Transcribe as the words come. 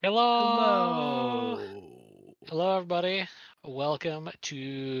Hello! Hello. Hello, everybody. Welcome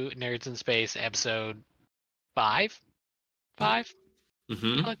to Nerds in Space episode 5? 5? It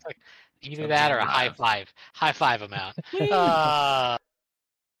Mm-hmm. looks like either Sounds that like or a high 5. five. High five amount. Whee!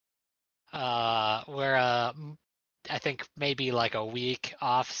 Uh, we're, I think maybe like a week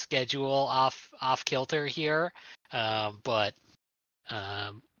off schedule, off kilter here. But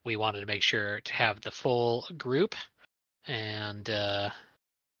we wanted to make sure to have the full group. And,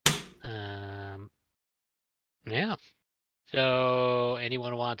 yeah. So,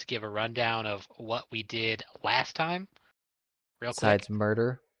 anyone want to give a rundown of what we did last time, real quick? Besides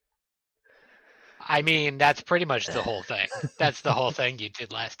murder. I mean, that's pretty much the whole thing. That's the whole thing you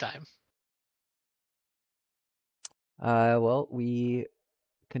did last time. Well, we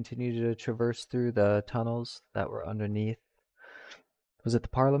continue to traverse through the tunnels that were underneath. Was it the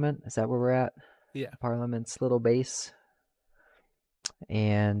Parliament? Is that where we're at? Yeah. Parliament's little base.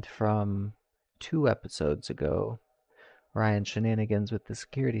 And from 2 episodes ago, Ryan shenanigans with the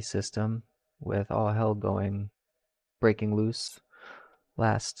security system, with all hell breaking loose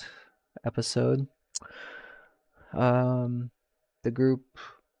last episode. The group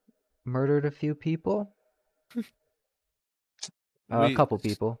murdered a few people. A couple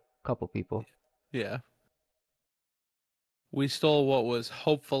people. Yeah. We stole what was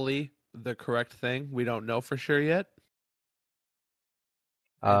hopefully the correct thing. We don't know for sure yet.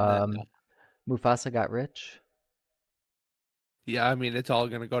 And then, Mufasa got rich. yeah, I mean, it's all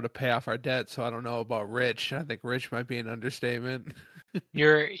going to go to pay off our debt, so I don't know about rich. I think rich might be an understatement.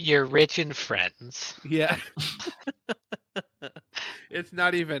 You're rich in friends. Yeah. It's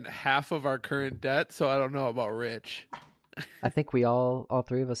not even half of our current debt, so I don't know about rich. I think we all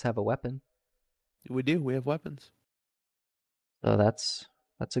three of us have a weapon. We do. We have weapons. So that's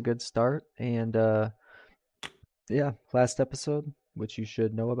a good start. And yeah, last episode, which you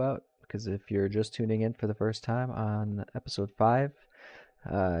should know about, because if you're just tuning in for the first time on episode 5,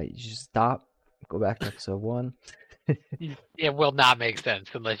 you just stop, go back to episode 1. It will not make sense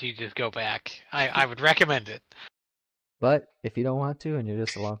unless you just go back. I would recommend it. But if you don't want to and you're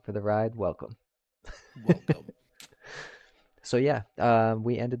just along for the ride, welcome. Welcome. So yeah,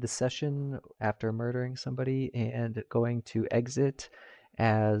 we ended the session after murdering somebody and going to exit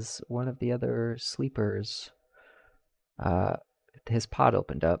as one of the other sleepers. His pod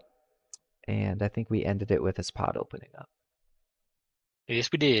opened up, and I think we ended it with his pod opening up. Yes,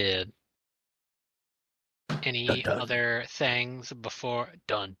 we did. Any Dun, dun. other things before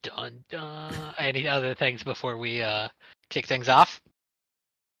dun dun dun? Any other things before we kick things off?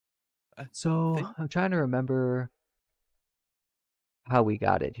 So I'm trying to remember how we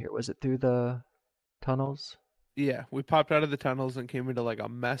got in here. Was it through the tunnels? Yeah, we popped out of the tunnels and came into like a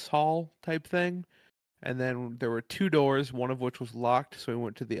mess hall type thing. And then there were 2 doors, one of which was locked, so we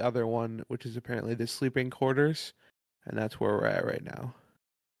went to the other one, which is apparently the sleeping quarters, and that's where we're at right now.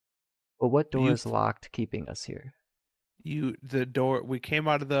 Well, what door You- is locked keeping us here? We came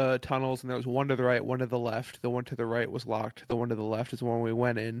out of the tunnels and there was one to the right, one to the left. The one to the right was locked. The one to the left is the one we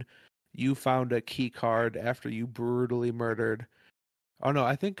went in. You found a key card after you brutally murdered. Oh no,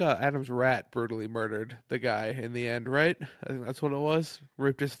 I think Adam's rat brutally murdered the guy in the end, right? I think that's what it was.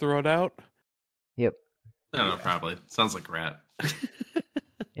 Ripped his throat out. Yep. I don't know, Yeah. probably. Sounds like Rat.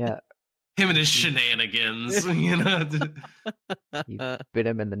 Yeah, Him and his shenanigans, you know. you bit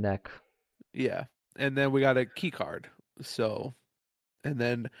him in the neck. Yeah. And then we got a key card. So, and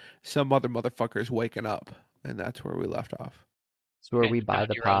then some other motherfuckers waking up, and that's where we left off. So where Okay, we buy found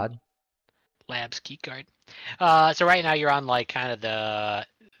the your own pod. Labs keycard. So right now you're on like kind of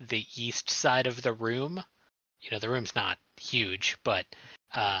the east side of the room. You know, the room's not huge, but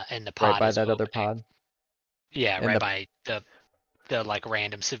and the pod Right by is that other opening. pod. Yeah, and right the- by the like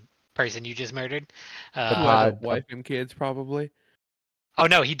random person you just murdered. Who had a pod- wife and kids, probably. Oh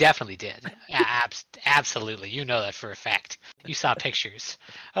no, he definitely did. Absolutely, you know that for a fact. You saw pictures.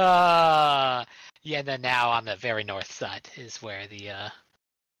 Yeah, and then now on the very north side is where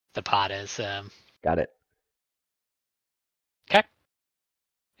the pod is. Got it. Okay.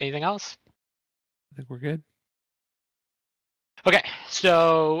 Anything else? I think we're good. Okay,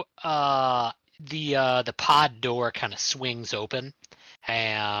 so the pod door kind of swings open,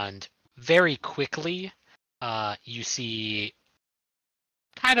 and very quickly, you see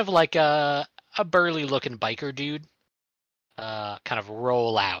kind of like a burly looking biker dude, kind of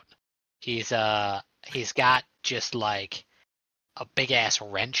roll out. He's got just like a big ass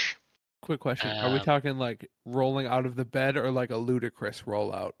wrench. Quick question: Are we Um, talking like rolling out of the bed or like a ludicrous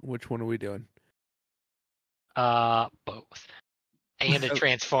rollout? Which one are we doing? Both. And a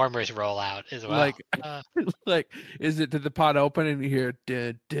Transformers rollout as well. Like, Uh, like, is it did the pod open and you hear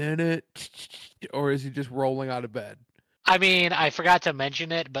dun, dun, dun, or is he just rolling out of bed? I mean, I forgot to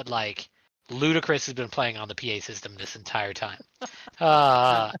mention it, but like Ludacris has been playing on the PA system this entire time.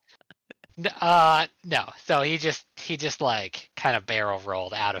 No. So he just like kind of barrel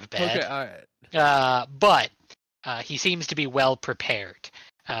rolled out of bed. Okay, all right. But he seems to be well prepared.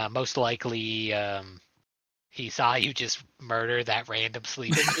 Most likely, he saw you just murder that random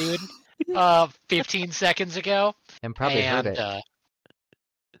sleeping dude 15 seconds ago. And probably heard it.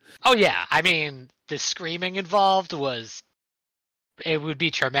 Oh yeah, I mean the screaming involved it would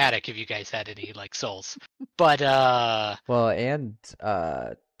be traumatic if you guys had any like souls. But Well, and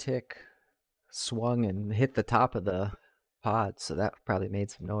Tick swung and hit the top of the pod, so that probably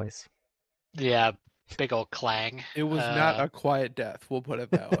made some noise. yeah, big old clang. It was not a quiet death. We'll put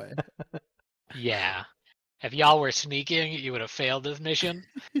it that way. Yeah. If y'all were sneaking, you would have failed this mission.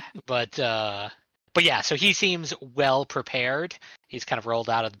 But yeah, so he seems well prepared. He's kind of rolled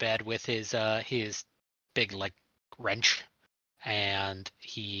out of the bed with his big like wrench, and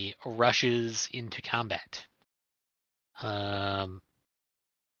he rushes into combat.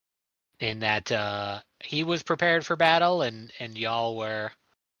 In that he was prepared for battle, and y'all were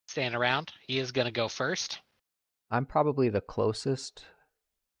standing around. He is gonna go first. I'm probably the closest,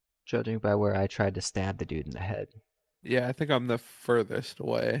 judging by where I tried to stab the dude in the head. Yeah, I think I'm the furthest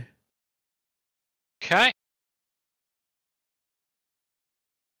away. Okay.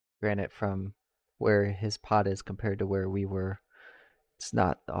 Granted, from where his pod is compared to where we were, it's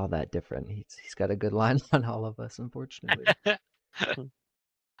not all that different. He's got a good line on all of us, unfortunately.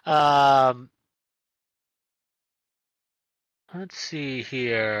 Let's see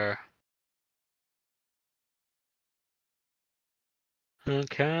here.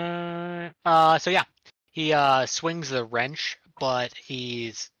 Okay. So yeah, he swings the wrench, but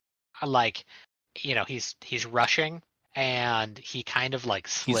he's like, he's rushing, and he kind of like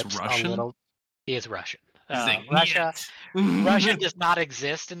slips a little. He is Russian. Russia does not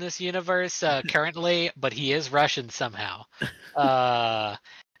exist in this universe currently, but he is Russian somehow.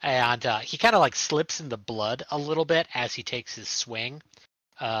 And he kind of like slips in the blood a little bit as he takes his swing.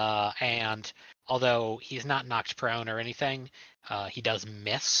 And although he's not knocked prone or anything, he does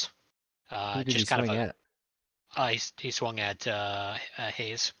miss. Who did just he kind swing of he swung at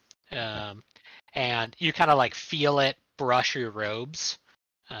Hayes. And you kind of like feel it brush your robes.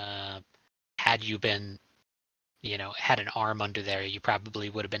 Had you been, had an arm under there, you probably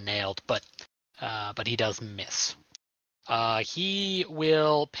would have been nailed, but he does miss. He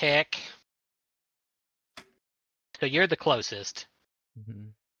will pick. So you're the closest. Mm-hmm.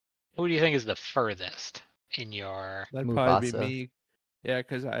 Who do you think is the furthest in your? That'd probably Mufasa. be me. Yeah,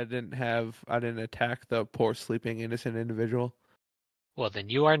 because I didn't attack the poor sleeping innocent individual. Well, then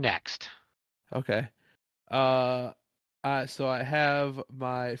you are next. Okay. So I have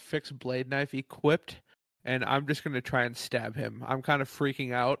my fixed blade knife equipped, and I'm just gonna try and stab him. I'm kind of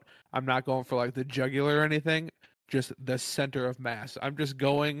freaking out. I'm not going for like the jugular or anything, just the center of mass. I'm just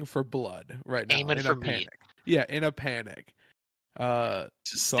going for blood right now. Aiming in for a meat. panic. Yeah, in a panic.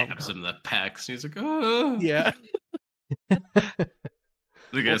 Just So I'm- stabs him in the pecs. He's like, oh. Yeah. The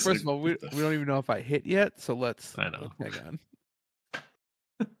Well, guy's first of like, all, we "What the don't even know if I hit yet, so let's I know. hang on.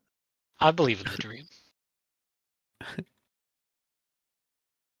 I believe in the dream.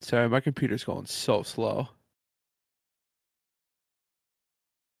 Sorry, my computer's going so slow.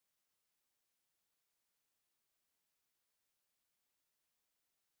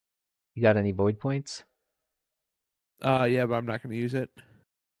 You got any void points? Yeah, but I'm not gonna use it.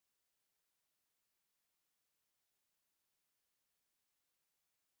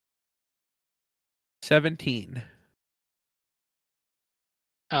 $17.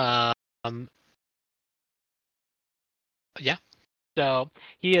 Yeah. So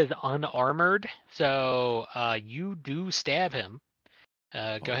he is unarmored. So you do stab him. Go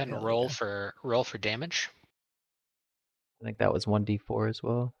ahead and hell roll yeah. for damage. I think that was 1d4 as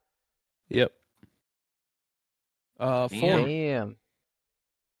well. Yep. 4. Damn.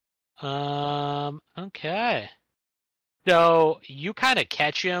 Okay. So you kind of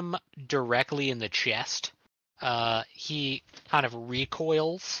catch him directly in the chest. He kind of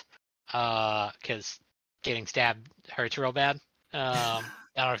recoils because getting stabbed hurts real bad. I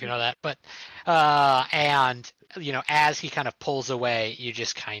don't know if you know that, but and as he kind of pulls away, you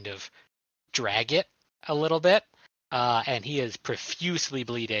just kind of drag it a little bit, and he is profusely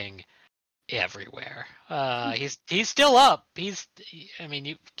bleeding everywhere. He's still up. You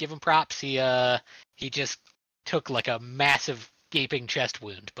give him props. He just took like a massive gaping chest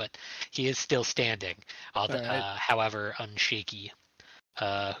wound, but he is still standing. Alright. However unshaky.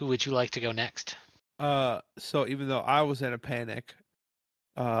 Who would you like to go next? So even though I was in a panic,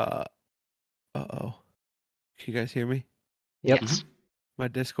 uh-oh. Can you guys hear me? Yep. Yes. My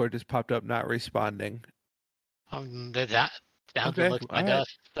Discord just popped up not responding. That sounds Okay, and looks fine to alright.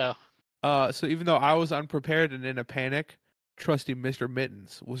 us. So So even though I was unprepared and in a panic, trusty Mr.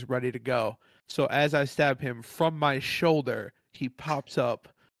 Mittens was ready to go. So as I stab him from my shoulder, he pops up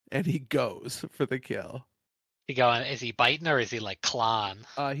and he goes for the kill. he going? Is he biting or is he like clawing?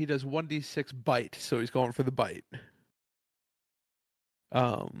 He does 1d6 bite, so he's going for the bite. He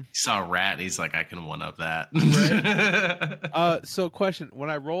saw a rat. He's like, I can one up that. So question: when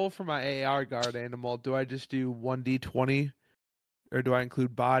I roll for my AR guard animal, do I just do 1d20, or do I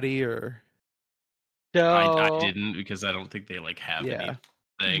include body? Or So I didn't because I don't think they like have Yeah.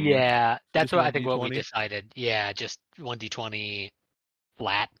 anything. yeah, that's Just what I think. What we 1d20? decided. Yeah, just 1d20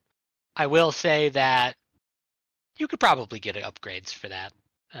 flat. I will say that you could probably get upgrades for that.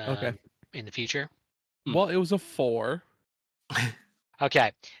 Okay. In the future. Well, it was a 4.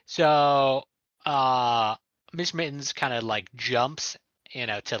 Okay, so Miss Mittens kind of like jumps,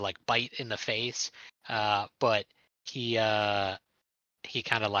 to like bite in the face, but he kind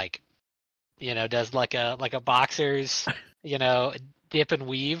of like, does like a boxer's, dip and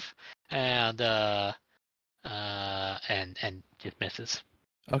weave, and just misses.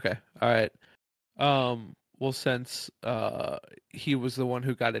 Okay. All right. Well, since he was the one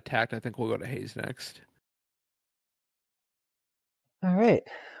who got attacked, I think we'll go to Hayes next. All right.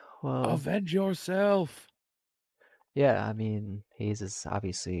 Well, Avenge yourself. yeah, I mean, Hayes is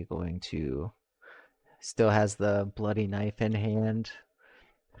obviously going to still has the bloody knife in hand.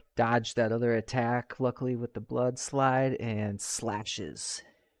 Dodge that other attack, luckily with the blood slide, and slashes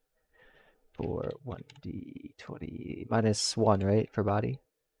for 1d20 -1, right, for body?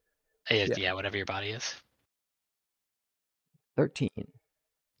 Yeah, whatever your body is. 13.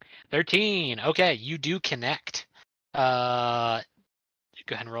 13. Okay, you do connect.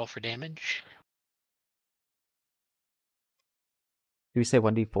 Go ahead and roll for damage. Do we say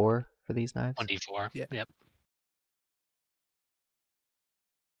 1d4 for these knives? 1d4. Yeah. Yep.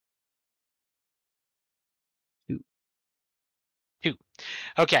 Two.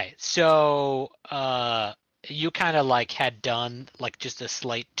 Okay, so you kind of like had done like just a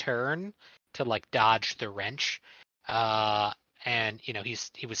slight turn to like dodge the wrench, and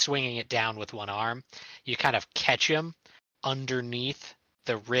he was swinging it down with one arm. You kind of catch him underneath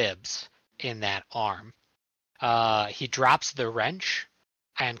the ribs in that arm. He drops the wrench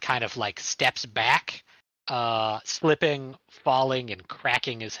and kind of like steps back, slipping, falling, and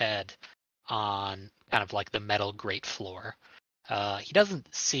cracking his head on kind of like the metal grate floor. He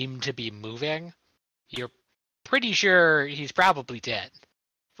doesn't seem to be moving. You're pretty sure he's probably dead.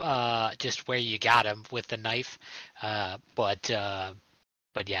 Just where you got him with the knife. But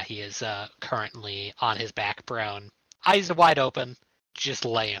yeah, he is currently on his back, prone, eyes wide open, just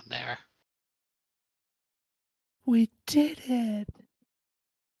laying there. We did it.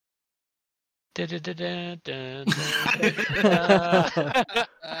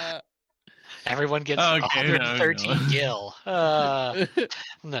 Everyone gets Okay, no, 113 no. gil.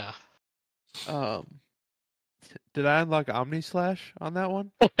 No. Did I unlock Omni Slash on that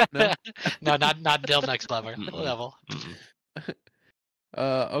one? No. No, not Dill next level. Mm-mm.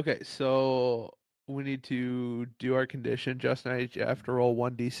 Okay, so we need to do our condition. Justin, I have to roll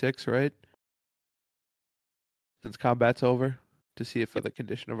 1d6, right? Since combat's over, to see if the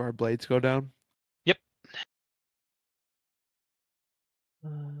condition of our blades go down. Yep.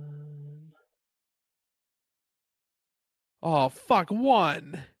 Oh fuck,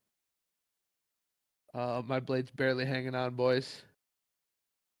 1. My blade's barely hanging on, boys.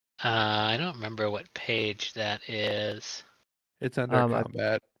 I don't remember what page that is. It's under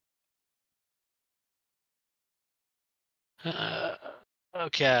combat.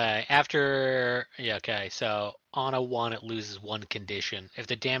 Okay. Okay. So on a 1, it loses 1 condition. If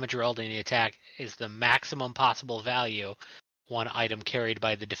the damage rolled in the attack is the maximum possible value, 1 item carried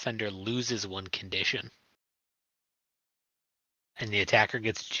by the defender loses 1 condition, and the attacker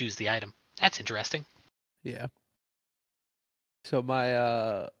gets to choose the item. That's interesting. Yeah. So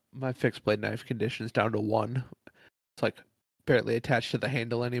my fixed blade knife condition is down to 1. It's like barely attached to the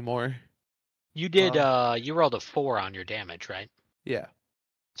handle anymore. You did. You rolled a 4 on your damage, right? Yeah.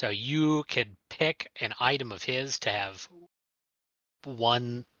 So you could pick an item of his to have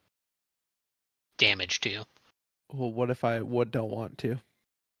 1 damage to. Well, what if I don't want to?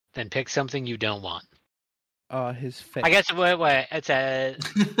 Then pick something you don't want. His face. I guess wait.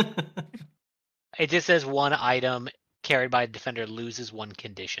 It just says 1 item carried by a defender loses 1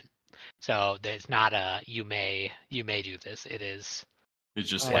 condition. So there's not a you may do this. It is It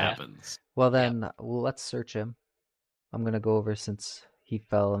just Yeah. happens. Well, then, let's search him. I'm gonna go over since he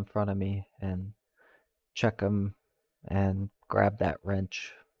fell in front of me and check him and grab that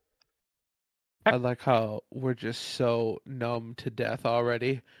wrench. I like how we're just so numb to death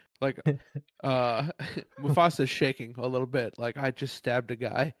already. Like, Mufasa's shaking a little bit. Like, I just stabbed a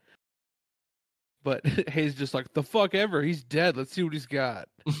guy. But Hayes just like, the fuck ever. He's dead. Let's see what he's got.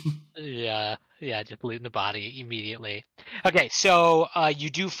 Yeah, just looting the body immediately. Okay, so you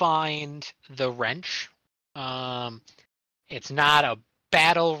do find the wrench. It's not a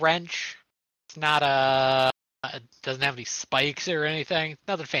battle wrench. It's not it doesn't have any spikes or anything.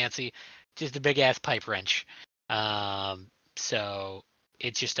 Nothing fancy. Just a big ass pipe wrench. So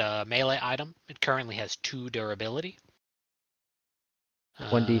it's just a melee item. It currently has 2 durability.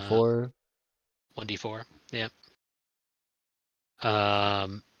 1d4. 1d4. Yep.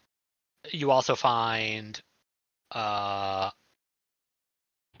 You also find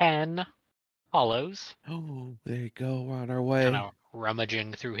 10 hollows. Oh, there you go. We're on our way. Kind of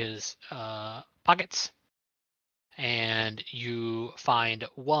rummaging through his pockets, and you find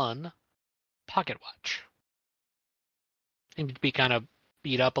 1 pocket watch. Seems to be kind of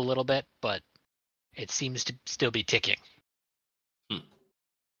beat up a little bit, but it seems to still be ticking.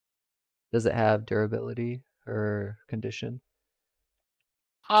 Does it have durability or condition?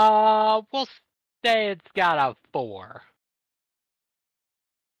 We'll say it's got a 4.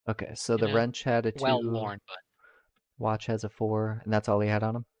 Okay, so the know, wrench had a 2. Well worn, but Watch has a 4, and that's all he had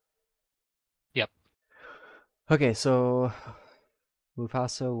on him? yep. Okay, so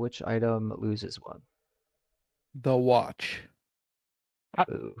Mufasa, which item loses 1? The watch.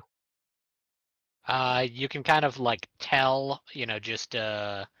 Ooh. You can kind of like tell, just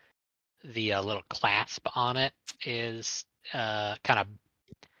the little clasp on it is kind of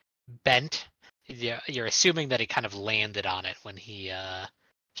bent. You're assuming that he kind of landed on it when he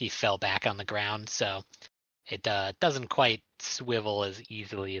fell back on the ground, so it doesn't quite swivel as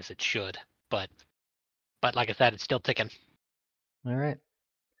easily as it should. But like I said, it's still ticking. All right.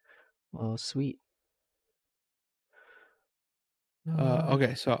 Well, sweet.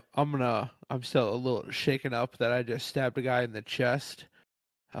 Okay, so I'm still a little shaken up that I just stabbed a guy in the chest.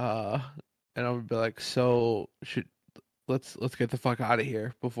 And I'm gonna be like, so let's get the fuck out of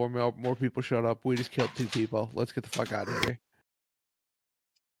here before more people showed up. We just killed 2 people. Let's get the fuck out of here.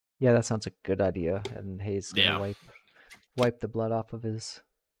 Yeah, that sounds like a good idea. And Hayes gonna Yeah. wipe the blood off of his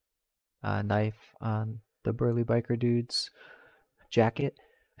knife on the burly biker dude's jacket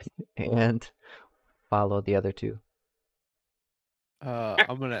and follow the other 2.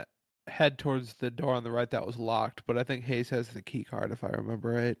 I'm gonna head towards the door on the right that was locked, but I think Hayes has the key card if I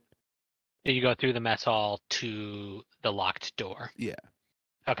remember right. You go through the mess hall to the locked door. Yeah.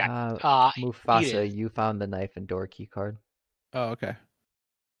 Okay. Mufasa, Edith. you found the knife and door key card. Oh, okay.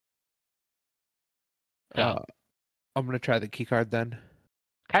 Oh. I'm gonna try the key card then.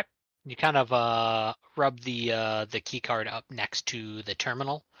 Okay. You kind of rub the key card up next to the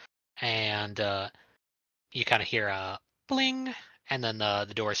terminal, and you kind of hear a bling, and then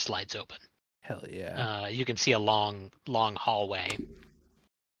the door slides open. Hell yeah. You can see a long hallway.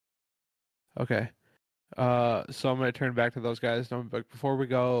 Okay. So I'm gonna turn back to those guys. And I'm like, before we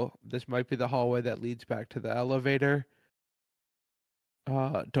go, this might be the hallway that leads back to the elevator.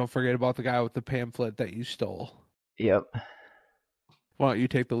 Don't forget about the guy with the pamphlet that you stole. Yep. Why don't you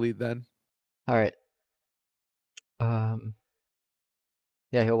take the lead then? All right.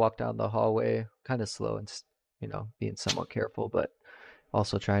 Yeah, he'll walk down the hallway, kind of slow and being somewhat careful, but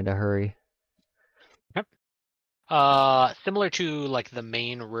also trying to hurry. Yep. Similar to like the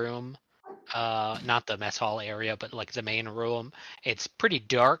main room, not the mess hall area, but like the main room. It's pretty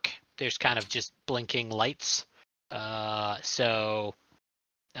dark. There's kind of just blinking lights. So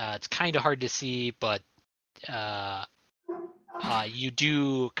it's kind of hard to see, but you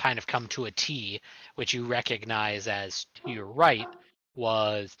do kind of come to a T, which you recognize as to your right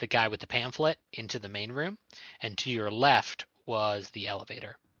was the guy with the pamphlet into the main room, and to your left was the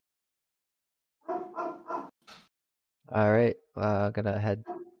elevator. All right. Gonna head,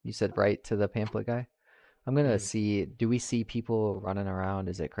 you said right to the pamphlet guy? I'm gonna see, do we see people running around?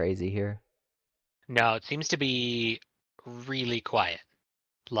 Is it crazy here? No, it seems to be really quiet.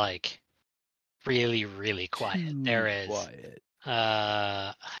 Like, really, really quiet. There is quiet.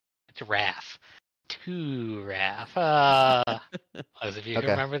 it's Raph. Too Raph. As if you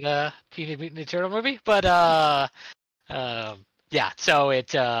Okay. remember the Teenage Mutant Ninja Turtle movie. But yeah, so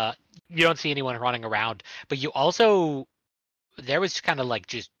it you don't see anyone running around, but you also there was kind of like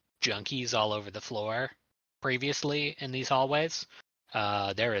just junkies all over the floor previously in these hallways.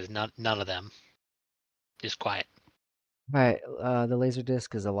 There is none of them. Just quiet. Right, the laser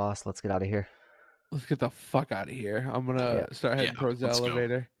disc is a loss. Let's get out of here. Let's get the fuck out of here. I'm gonna start heading Yeah, towards the let's go.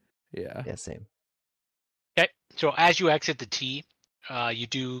 elevator. Yeah. Yeah, same. Okay, so as you exit the T, you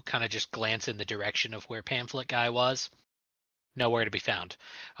do kind of just glance in the direction of where Pamphlet Guy was. Nowhere to be found.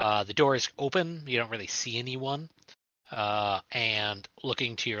 The door is open. You don't really see anyone. And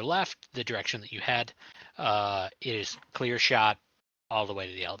looking to your left, the direction that you head, it is clear shot all the way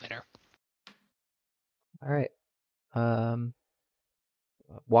to the elevator. All right.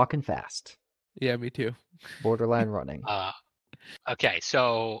 Walking fast. Yeah, me too. Borderline running. Okay,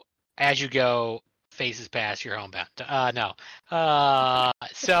 so as you go, faces past your homebound. No.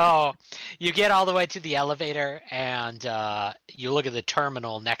 So you get all the way to the elevator, and you look at the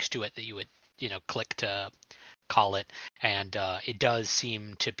terminal next to it that you would, click to call it, and it does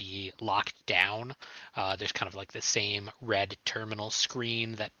seem to be locked down. There's kind of like the same red terminal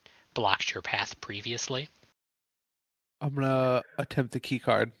screen that blocked your path previously. I'm gonna attempt the key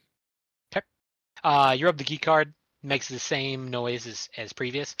card. You rub the key card, makes the same noise as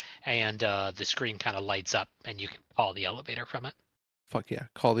previous, and the screen kind of lights up, and you can call the elevator from it. Fuck yeah,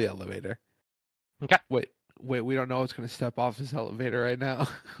 call the elevator. Okay. Wait, we don't know what's gonna step off this elevator right now.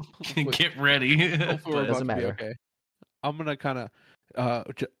 Get ready. Hopefully we're But- about Doesn't to be matter. okay. I'm gonna kind of,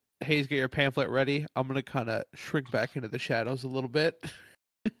 Hayes, get your pamphlet ready. I'm gonna kind of shrink back into the shadows a little bit.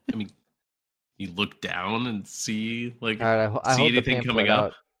 I mean, you look down and see like All right, I see hold the anything coming pamphlet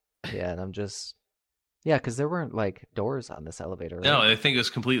up. out. Yeah, and I'm just because there weren't like doors on this elevator. Right? No, I think it was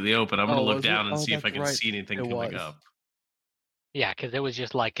completely open. I'm gonna Oh, look was it? down and Oh, see if I that's can right. see anything It coming was. up. Yeah, because it was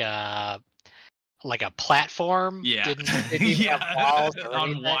just like a platform. Yeah, Didn't even have walls or on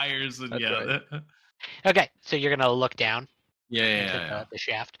anything. wires and That's yeah. right. Okay, so you're gonna look down Yeah, into yeah. the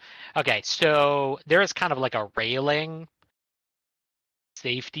shaft. Okay, so there is kind of like a railing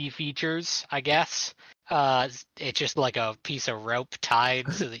safety features, I guess. It's just like a piece of rope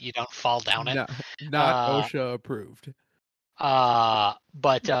tied so that you don't fall down it. Not Uh, OSHA approved.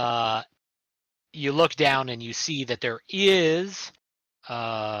 But you look down and you see that there is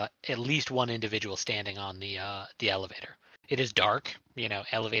at least one individual standing on the elevator. It is dark,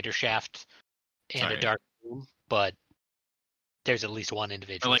 elevator shaft and a Sorry. dark room, but there's at least one I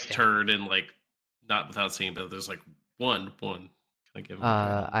individual. like standing. turn and like not without seeing, but there's like one. Can I give him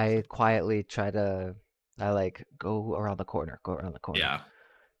a turn? I quietly try to. I like go around the corner. Go around the corner. Yeah.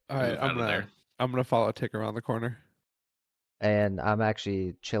 All right, move out of there. I'm gonna follow Tick around the corner. And I'm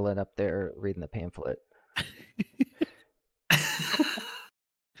actually chilling up there reading the pamphlet.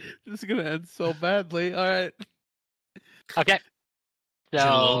 This is gonna end so badly. All right. Okay.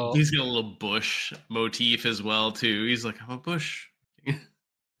 So He's got a little bush motif as well too. He's like, I'm a bush. so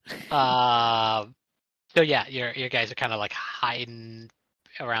yeah, your guys are kind of like hiding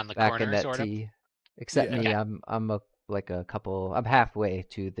around the Back corner, in that sort of. T. Except Yeah. me, Okay. I'm halfway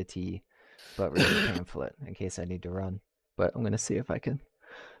to the T, but reading the pamphlet in case I need to run. But I'm gonna see if I can.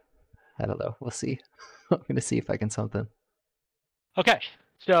 I don't know. We'll see. I'm gonna see if I can something. Okay.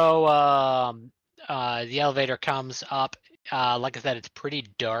 So the elevator comes up. Like I said, it's pretty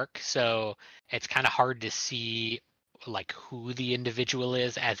dark, so it's kind of hard to see like who the individual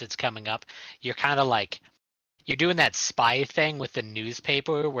is as it's coming up. You're kind of like you're doing that spy thing with the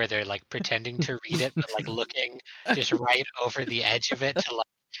newspaper where they're like pretending to read it, but like looking just right over the edge of it to like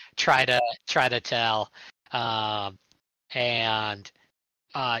try to tell. And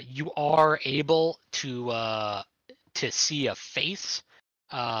you are able to see a face.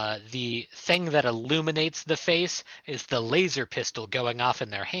 The thing that illuminates the face is the laser pistol going off in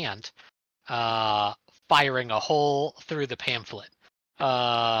their hand, firing a hole through the pamphlet.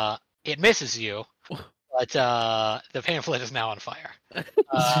 It misses you, but the pamphlet is now on fire.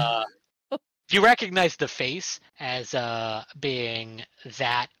 You recognize the face as being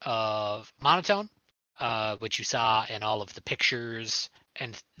that of Monotone, which you saw in all of the pictures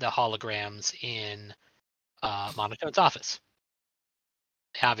and the holograms in Monotone's office.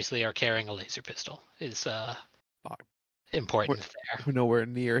 They obviously are carrying a laser pistol. Is important there. We're nowhere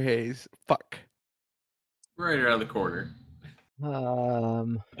near Hayes. Fuck. Right around the corner.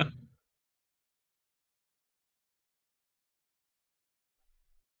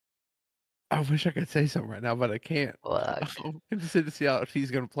 I wish I could say something right now, but I can't. Fuck. I'm interested to see how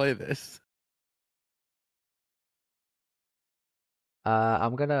he's gonna play this.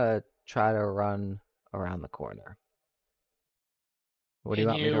 I'm gonna try to run around the corner. What do you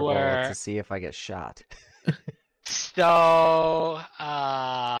And want me to you roll were- to see if I get shot? So,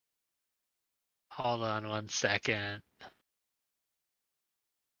 hold on one second.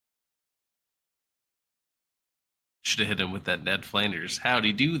 Should have hit him with that Ned Flanders.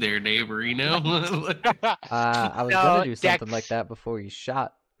 Howdy do there, neighbor, you know? I was No, gonna do something Dex- like that before you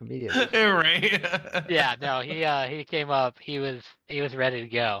shot immediately. Right. Yeah, no, he came up. He was ready to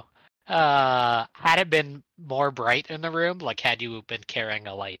go. Had it been more bright in the room, like had you been carrying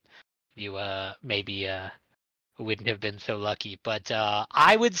a light, you maybe wouldn't have been so lucky. But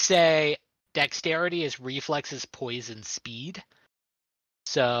I would say dexterity is reflexes, poison, speed.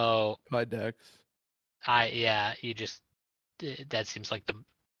 So By Dex. you just that seems like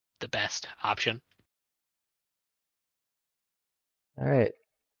the best option. All right.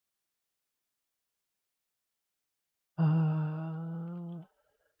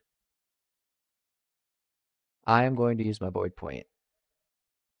 I am going to use my void point.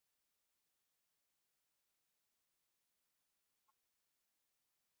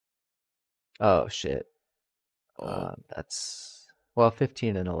 Oh shit. Oh, That's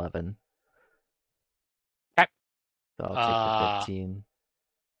 15 and 11. Okay. So I'll take the 15.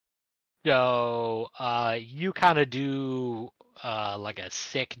 So you kind of do like a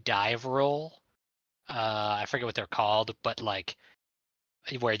sick dive roll. I forget what they're called, but like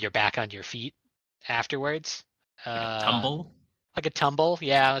where you're back on your feet afterwards. Tumble? Like a tumble.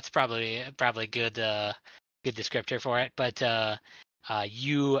 Yeah, that's probably good good descriptor for it. But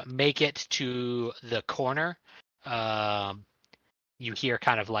you make it to the corner. You hear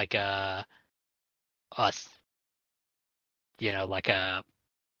kind of like a like a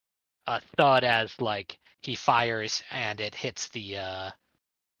thud as like he fires and it hits the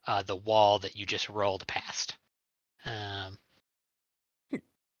wall that you just rolled past. all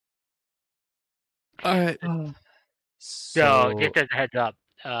right. So just as a heads up,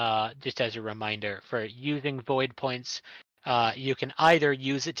 just as a reminder, for using void points, you can either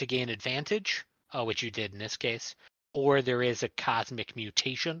use it to gain advantage, which you did in this case, or there is a cosmic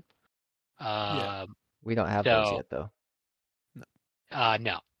mutation. Yeah. We don't have those so yet, though.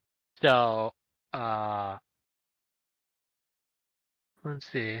 no. So let's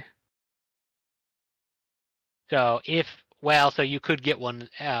see. So so you could get one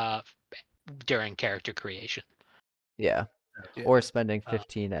during character creation. Yeah. Yeah. Or spending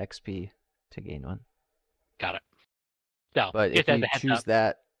 15 XP to gain one. Got it. So, But just if as you a heads choose up.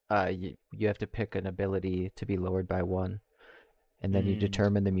 that, you have to pick an ability to be lowered by 1, and then you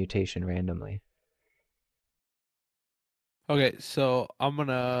determine the mutation randomly. Okay, so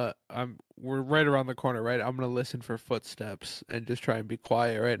we're right around the corner, right? I'm gonna listen for footsteps and just try and be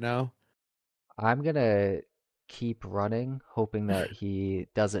quiet right now. I'm gonna keep running, hoping that he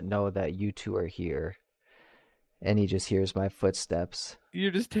doesn't know that you two are here, and he just hears my footsteps.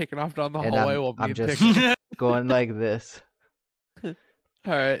 You're just taking off down the And hallway while me I'm and just Pick. going like this. All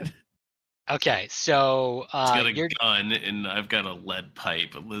right. Okay, so He's got a you're gun and I've got a lead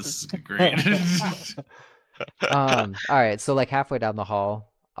pipe. This is great. All right, so like halfway down the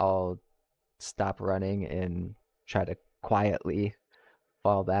hall, I'll stop running and try to quietly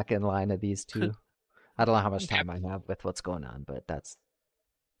fall back in line of these two. I don't know how much time I have with what's going on, but that's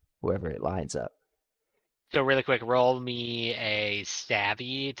whoever it lines up. so really quick. Roll me a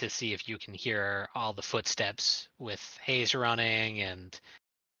savvy to see if you can hear all the footsteps with Hayes running and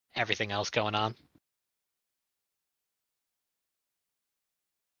everything else going on.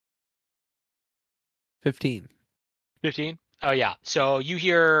 15. 15. Oh yeah. So you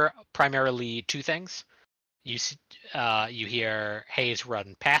hear primarily two things. You hear Hayes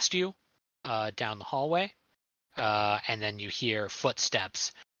run past you down the hallway, and then you hear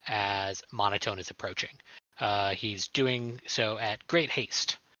footsteps as Monotone is approaching. He's doing so at great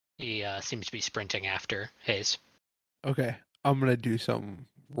haste. He seems to be sprinting after Hayes. Okay, I'm gonna do something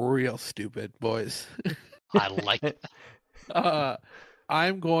real stupid, boys. I like it.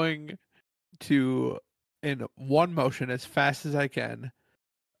 I'm going to, in one motion, as fast as I can,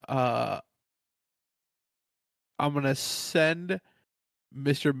 I'm gonna send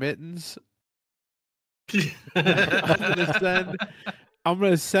Mr. Mittens. I'm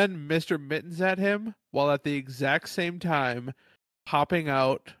gonna send Mr. Mittens at him while at the exact same time popping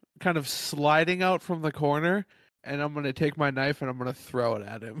out, kind of sliding out from the corner, and I'm gonna take my knife and I'm gonna throw it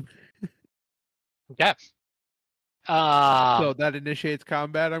at him. Okay. So that initiates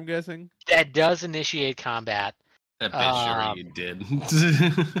combat, I'm guessing. That does initiate combat. That bitch sure you did.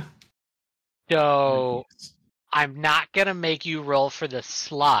 So I'm not gonna make you roll for the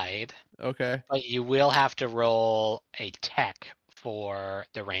slide, Okay. but you will have to roll a tech for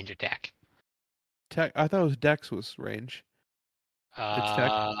the range attack. Tech. I thought it was Dex was range. It's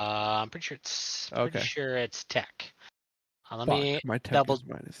tech? I'm pretty sure it's tech. Let me Fuck, my tech double. is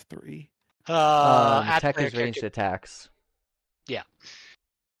 -3. Add Tech player is ranged character- attacks.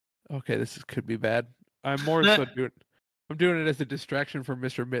 Okay, could be bad. I'm more so doing. I'm doing it as a distraction for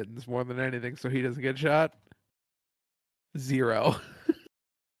Mr. Mittens more than anything, so he doesn't get shot. 0.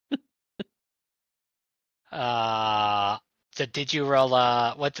 So did you roll?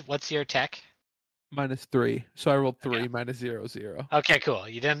 What's your tech? -3. So I rolled 3 Okay. minus 0, 0. Okay, cool.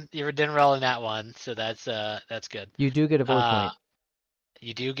 You didn't roll in that one, so that's good. You do get a void point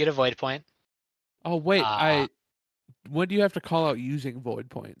You do get a void point. Oh wait, Uh, when do you have to call out using void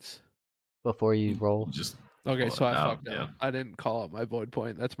points? before you roll. Just Okay, Pull so it I out, fucked yeah. up. I didn't call out my void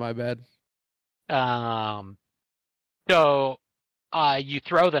point. That's my bad. So you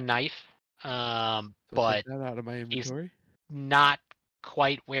throw the knife, So but take that out of my inventory. not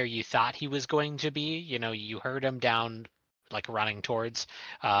quite where you thought he was going to be. You know, you heard him down, like running towards,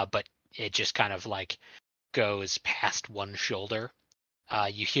 but it just kind of like goes past one shoulder.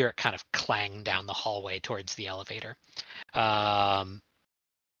 You hear it kind of clang down the hallway towards the elevator.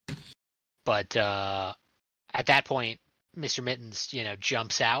 But at that point, Mr. Mittens,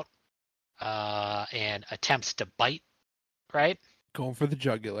 jumps out and attempts to bite. Right. Going for the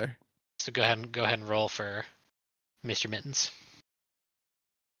jugular. So go ahead and roll for Mr. Mittens.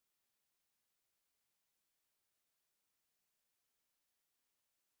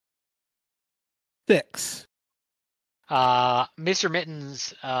 Six. Mr.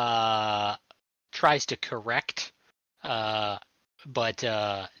 Mittens tries to correct,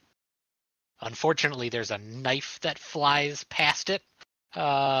 but unfortunately there's a knife that flies past it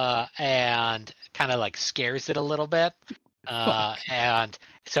and kind of like scares it a little bit. And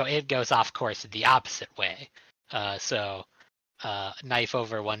so it goes off course the opposite way. So knife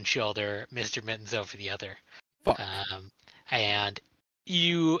over one shoulder, Mr. Mittens over the other. Fuck. And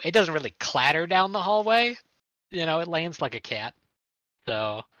it doesn't really clatter down the hallway. It lands like a cat.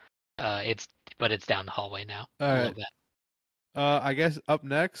 So it's down the hallway now. All a right. little bit. I guess up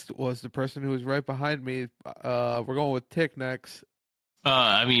next was the person who was right behind me. We're going with Tick next.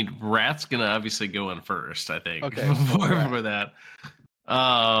 I mean, Rat's gonna obviously go in first, I think. Okay, Before that.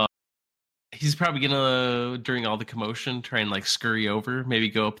 He's probably gonna, during all the commotion, try and like scurry over, maybe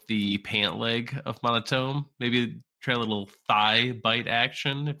go up the pant leg of Monotone, maybe try a little thigh bite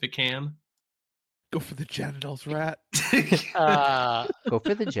action if it can. Go for the genitals, Rat. Go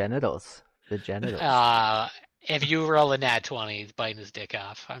for the genitals. The genitals. If you roll a nat 20, he's biting his dick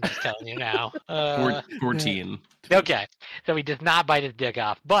off. I'm just telling you now. 14. Okay, so he does not bite his dick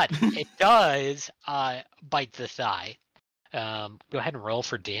off, but it does bite the thigh. Go ahead and roll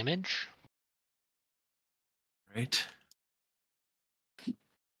for damage. Right.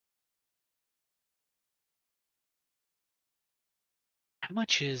 How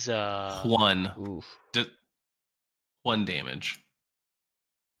much is 1. Oof. 1 damage.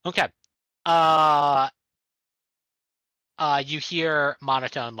 Okay. You hear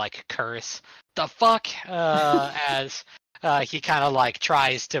Monotone like curse the fuck as he kind of like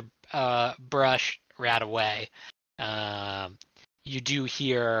tries to brush Rat away. You do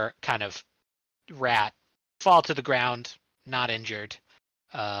hear kind of Rat fall to the ground, not injured,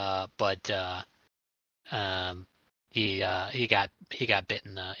 but he got bit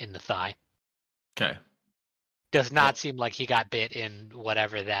in the thigh. Okay. Does not seem like he got bit in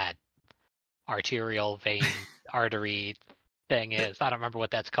whatever that arterial vein artery thing is. I don't remember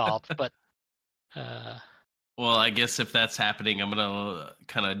what that's called, but Well, I guess if that's happening, I'm gonna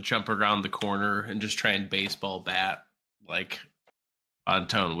kind of jump around the corner and just try and baseball bat like on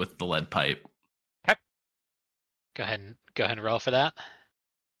tone with the lead pipe. go ahead and roll for that.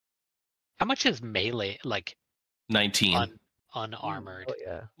 How much is melee, like 19. unarmored? Oh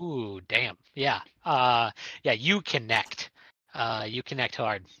yeah. Ooh, damn. Yeah. Yeah, you connect. You connect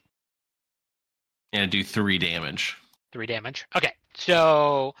hard. And do 3 damage. 3 damage. Okay.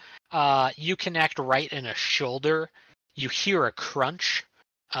 So you connect right in a shoulder. You hear a crunch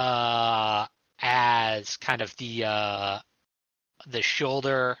as kind of the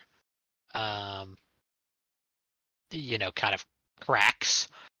shoulder kind of cracks.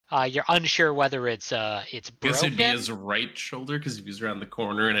 You're unsure whether it's I guess broken. it'd be his right shoulder because if he's around the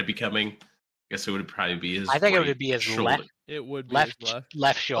corner and I guess it would probably be his I think right it would be his shoulder. It would be left his left.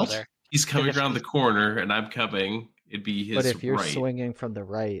 left shoulder. He's coming if around the he's- corner and I'm coming. It'd be his But if you're right. swinging from the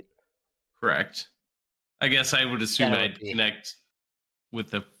right, Correct. I guess I would assume That would I'd be- connect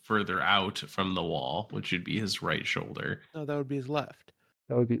with the further out from the wall, which would be his right shoulder. No, that would be his left.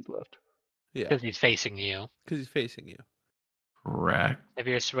 that would be his left. Yeah, Because he's facing you. because he's facing you. Correct. If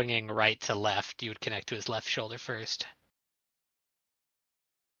you're swinging right to left, you would connect to his left shoulder first.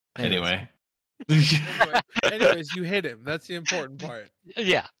 Anyway. Anyways, you hit him. That's the important part.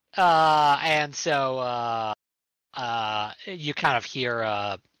 Yeah. And so you kind of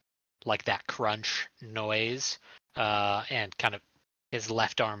hear like that crunch noise, and kind of his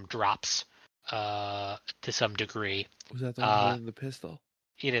left arm drops to some degree. Was that the one holding the pistol?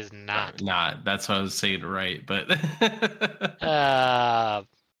 It is not. Not. That's what I was saying, right? But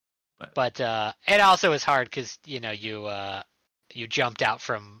But it also is hard because you jumped out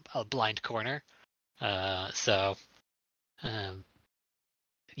from a blind corner, so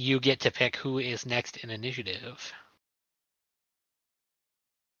you get to pick who is next in initiative.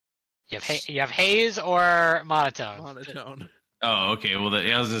 You have Hayes or Monotone. Monotone. oh, okay. Well,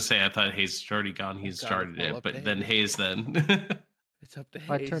 I was gonna say I thought Hayes had already gone. He's gotta started pull it, up but to then Hayes then. It's up to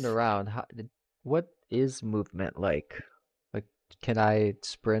If I Hayes. turn around, what is movement like? Like, can I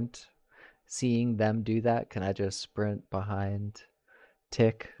sprint? Seeing them do that, can I just sprint behind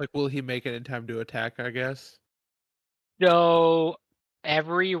Tick? Like, will he make it in time to attack? I guess. So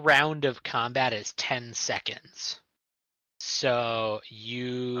every round of combat is 10 seconds. So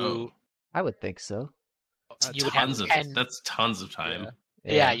you oh, I would think so. You would have tons of 10 that's tons of time.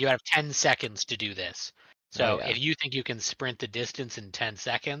 Yeah, you have 10 seconds to do this. So Oh, yeah. if you think you can sprint the distance in 10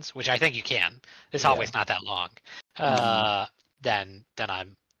 seconds, which I think you can, it's Yeah. always not that long. Then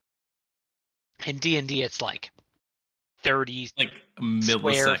I'm in D&D it's like 30 Like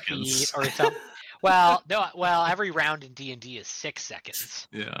square feet milliseconds. or something. Well, no, every round in D&D is 6 seconds.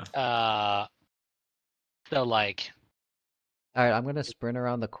 Yeah. So like All right, I'm gonna sprint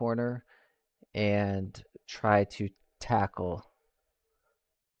around the corner and try to tackle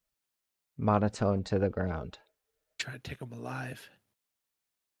Monotone to the ground. Try to take him alive.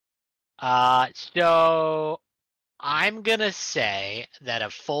 so I'm gonna say that a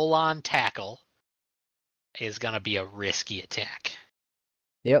full-on tackle is gonna be a risky attack.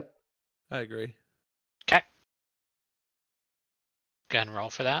 Yep. I agree. Okay. Go ahead and roll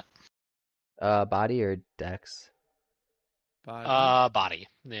for that. Body or dex? Body. Body.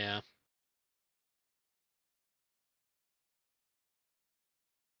 Yeah.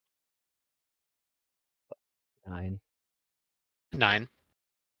 Nine. 9.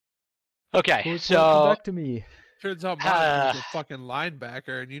 Okay, Come so back to me. Turns out Monotone was a fucking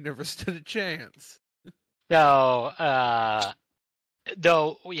linebacker, and you never stood a chance. though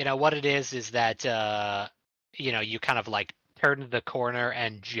what it is that you kind of like turn the corner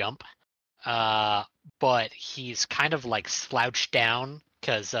and jump, but he's kind of like slouched down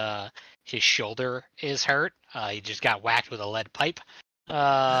because his shoulder is hurt. He just got whacked with a lead pipe,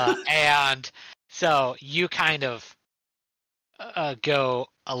 and so you kind of go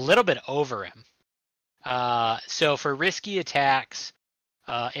a little bit over him. So for risky attacks,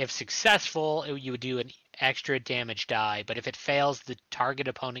 if successful, you would do an extra damage die, but if it fails, the target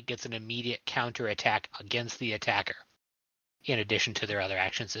opponent gets an immediate counter attack against the attacker, in addition to their other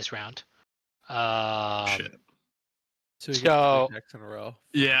actions this round. Shit. So he gets So- 2 attacks in a row.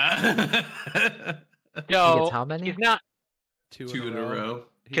 Yeah. He So gets how many? he's not, Two in a row.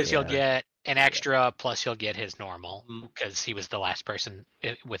 because Yeah. he'll get an extra, plus he'll get his normal, Mhm. because he was the last person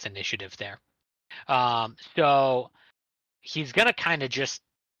with initiative there. So he's gonna kind of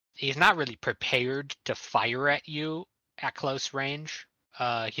he's not really prepared to fire at you at close range.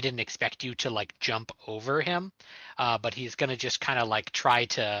 He didn't expect you to like jump over him, but he's gonna just kind of like try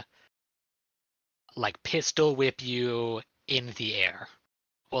to like pistol whip you in the air.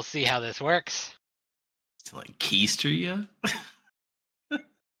 We'll see how this works. To like keister you.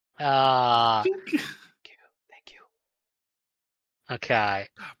 Thank you. Okay.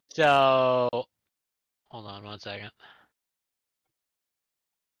 So hold on 1 second.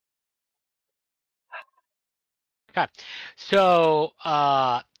 Okay. So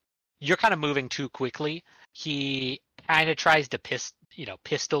you're kind of moving too quickly. He kind of tries to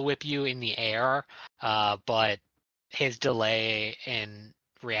pistol whip you in the air, but his delay in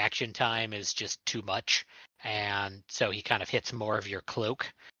reaction time is just too much, and so he kind of hits more of your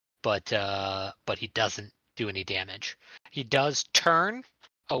cloak, but he doesn't do any damage. He does turn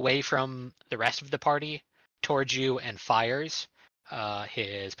away from the rest of the party towards you and fires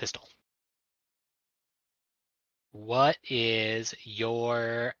his pistol. What is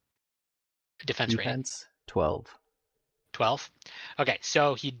your defense rating? Defense 12. 12? Okay,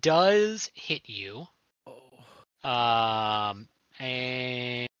 so he does hit you. Oh.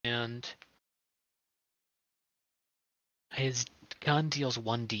 And his gun deals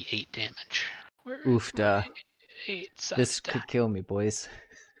 1d8 damage. Oofda. It's This could kill me, boys.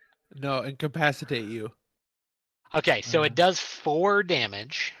 No, incapacitate you. Okay, so it does 4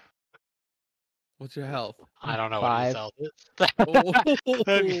 damage. What's your health? I don't know 5. what his health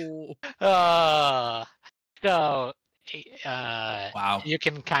is. Oh. So Wow. you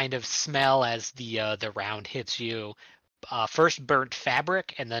can kind of smell as the round hits you. first burnt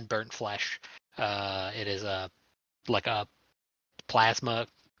fabric and then burnt flesh. It is like a plasma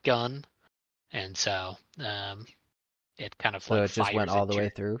gun, and so it kind of So like it just went fires all the into way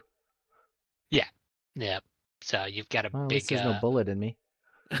your- through. Yeah. So you've got a Well, at big least there's no bullet in me.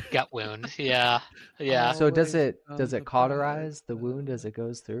 gut wound. Yeah. Yeah. So does Always it on the cauterize the bright wound as side. it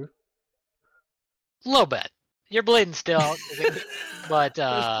goes through? A little bit. You're bleeding still, but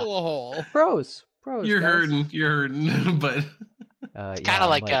There's still a hole. Pros, You're guys. hurting, but it's Yeah, kind of I'm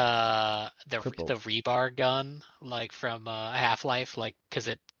like the crippled. rebar gun, like from Half-Life, like because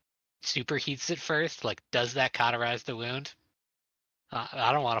it superheats it first. Like, does that cauterize the wound?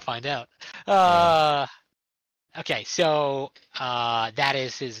 I don't want to find out. Okay, so that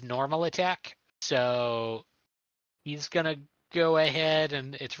is his normal attack. So he's gonna go ahead,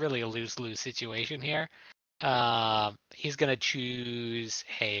 and it's really a lose-lose situation here. He's gonna choose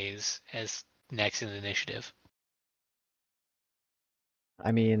Hayes as next in the initiative.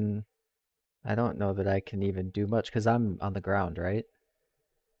 I mean, I don't know that I can even do much because I'm on the ground, right?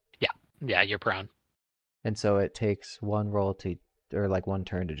 Yeah, you're prone. And so it takes one roll to, or like one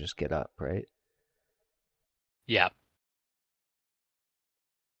turn to just get up, right? Yeah.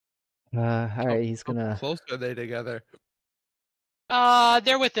 All right, he's How gonna. close are they together?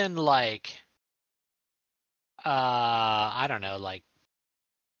 They're within like I don't know, like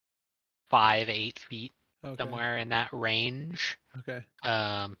 5-8 feet, Okay. somewhere in that range. Okay.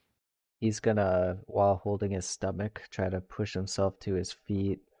 He's gonna, while holding his stomach, try to push himself to his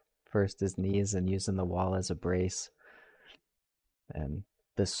feet, first his knees, and using the wall as a brace. And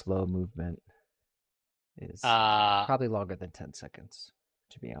the slow movement is probably longer than 10 seconds,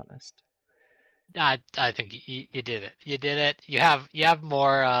 to be honest. I think you did it. You did it. You have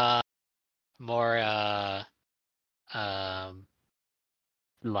more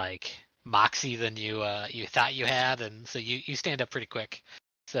like moxie than you thought you had, and so you stand up pretty quick.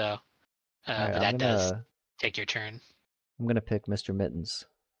 So All right, but that does take your turn. I'm gonna pick Mr. Mittens.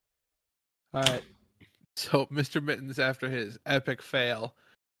 All right. So Mr. Mittens, after his epic fail,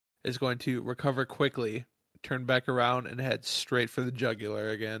 is going to recover quickly, turn back around, and head straight for the jugular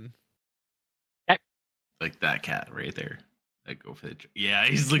again. like that cat right there. I go for the. Yeah,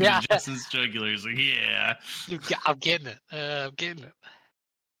 he's looking at Justin's jugular. He's like, yeah. I'm getting it. I'm getting it.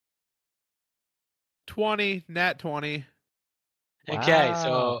 20, nat 20. Okay,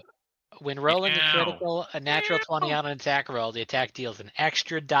 so Wow. when rolling a Ow. critical, a natural 20 on an attack roll, the attack deals an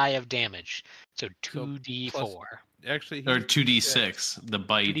extra die of damage. So 2d4. Actually, Or he's 2d6. The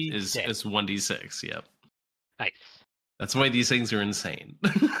bite 2d6. is 1d6. Yep. Nice. That's why these things are insane.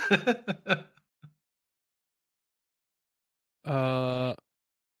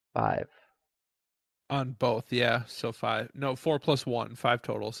 5. On both, yeah. So 5. No, 4 plus 1. 5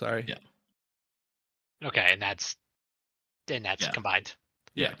 total, sorry. Yeah. Okay, and that's Yeah. combined.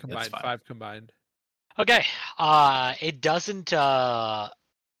 Yeah, that's combined. 5 combined. Okay. It doesn't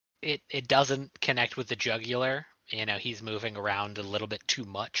it doesn't connect with the jugular. You know, he's moving around a little bit too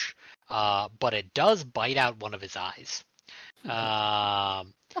much. But it does bite out one of his eyes.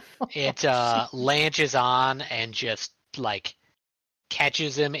 It lanches on and just like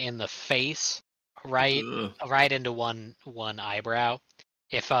catches him in the face, right into one eyebrow.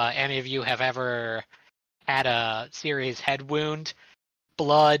 If any of you have ever had a serious head wound,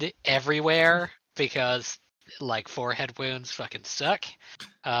 blood everywhere because like forehead wounds fucking suck.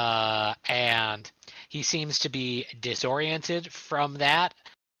 And he seems to be disoriented from that,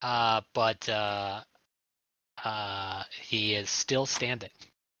 but he is still standing.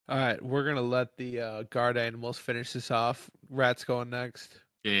 All right, we're going to let the guard animals finish this off. Rat's going next.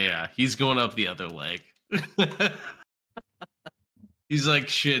 Yeah, he's going up the other leg. He's like,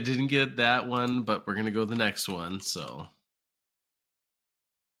 shit, didn't get that one, but we're going to go the next one, so.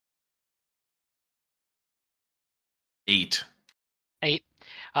 8.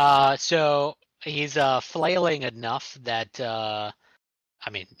 So he's flailing enough that I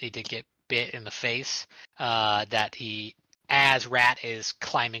mean, he did get bit in the face. That he, as Rat is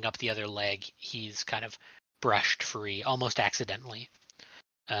climbing up the other leg, he's kind of brushed free, almost accidentally.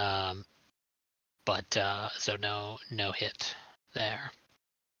 But so no hit there.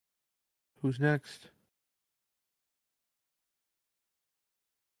 Who's next?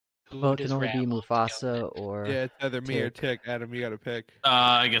 Well, it does can only Rat be want to go with? Mufasa or. Yeah, it's either me or Tick. Tick. Adam, you got to pick.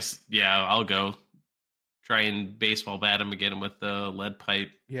 I guess, yeah, I'll go. Try and baseball bat him again with the lead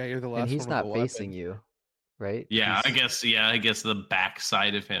pipe. Yeah, you're the last And he's one not with a facing weapon. you, right? Yeah, He's- I guess the back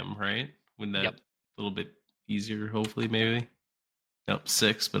side of him, right? When that Yep. a little bit easier, hopefully, maybe. Nope,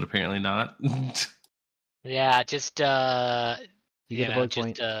 6, but apparently not. Yeah, just You get a vote just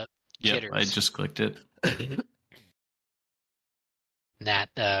point. Yep, jitters. I just clicked it. And that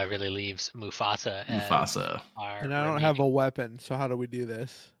really leaves Mufasa as Mufasa. our And I don't remaining. have a weapon, so how do we do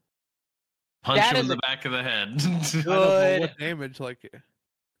this? Punch That him in is the a back of the head. I know, but good what damage? Like,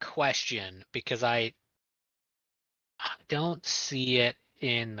 question, because I don't see it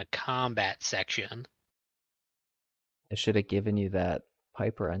in the combat section. I should have given you that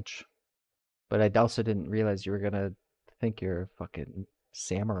pipe wrench. But I also didn't realize you were gonna think you're a fucking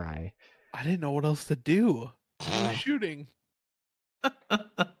samurai. I didn't know what else to do. Shooting.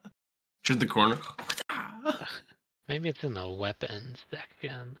 To the corner. Maybe it's in the weapons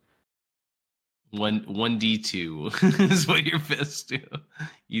section. 1d2 is what your fists do.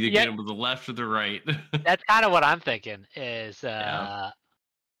 Either Yeah. get him with the left or the right. That's kind of what I'm thinking. Is Yeah.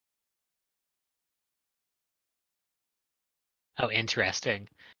 Oh, interesting.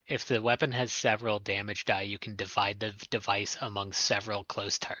 If the weapon has several damage die, you can divide the device among several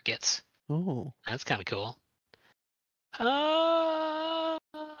close targets. Oh. That's kind of cool.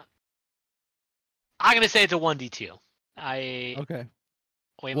 I'm gonna say it's a 1d2. Okay.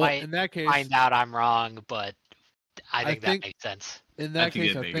 We Well, might in that case, find out I'm wrong, but I think that think- makes sense. in I that think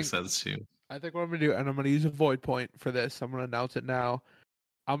case, it I makes think sense too. I think what I'm gonna do, and I'm gonna use a void point for this. I'm gonna announce it now.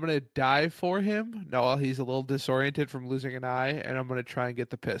 I'm gonna dive for him. No, while he's a little disoriented from losing an eye, and I'm gonna try and get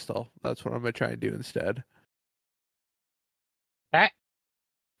the pistol. That's what I'm gonna try and do instead.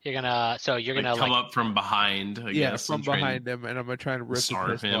 You're gonna Come up from behind, I guess. from and try and- behind him, and I'm gonna try and rip the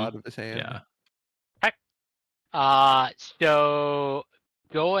disarm pistol him. out of his hand. Yeah. So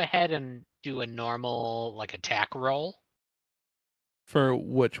go ahead and do a normal attack roll. For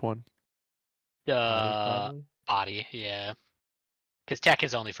which one? The Probably. body, yeah. Because tech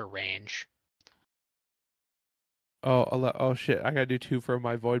is only for range. Oh shit! I gotta do 2 for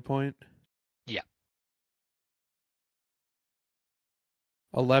my void point. Yeah.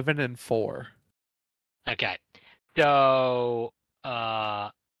 11 and 4. Okay. So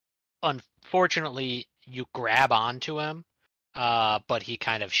unfortunately you grab onto him, but he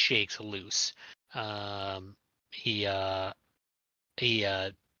kind of shakes loose. He kind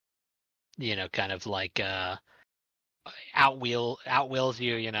of outwills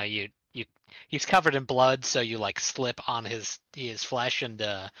you, he's covered in blood, so you slip on his flesh, and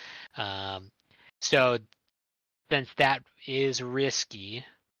so since that is risky,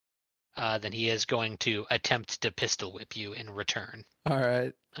 then he is going to attempt to pistol whip you in return. All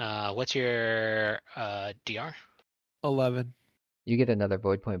right. What's your DR? 11. You get another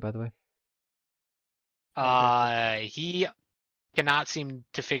void point, by the way. He cannot seem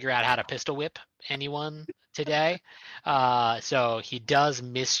to figure out how to pistol whip anyone today. So he does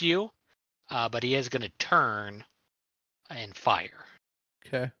miss you, but he is going to turn and fire.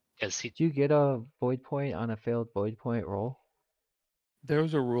 Okay. Did you get a void point on a failed void point roll? There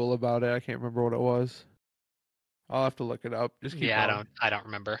was a rule about it. I can't remember what it was. I'll have to look it up. Just keep going. I don't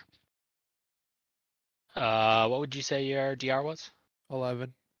remember. What would you say your DR was?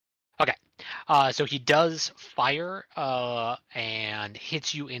 11. Okay. So he does fire and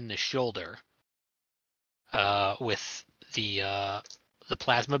hits you in the shoulder with the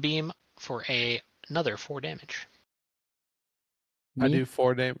plasma beam for another 4 damage. I Me? do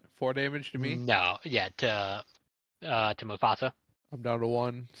 4 damage to me. No, yeah, to Mufasa. I'm down to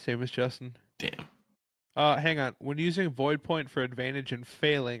 1, same as Justin. Damn. Hang on. When using void point for advantage and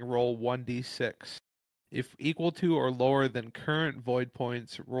failing, roll 1d6. If equal to or lower than current void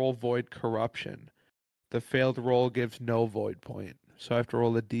points, roll void corruption. The failed roll gives no void point, so I have to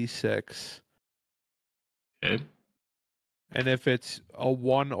roll a d6. Okay. And if it's a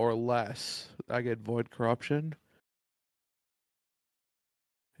 1 or less, I get void corruption.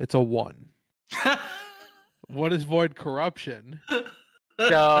 It's a 1. What is void corruption?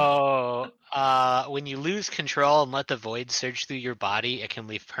 So when you lose control and let the void surge through your body, it can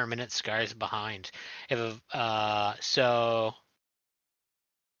leave permanent scars behind. Roll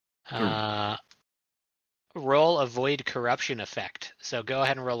a void corruption effect. So go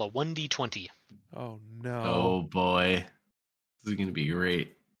ahead and roll a 1d20. Oh no. Oh boy. This is gonna be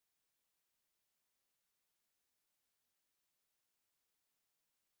great.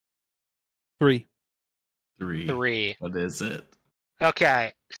 Three. 3. What is it?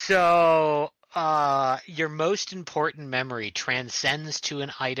 Okay, so your most important memory transcends to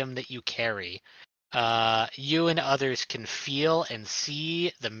an item that you carry. You and others can feel and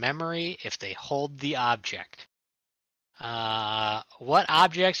see the memory if they hold the object. What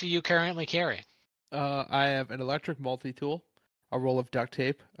objects are you currently carrying? I have an electric multi-tool, a roll of duct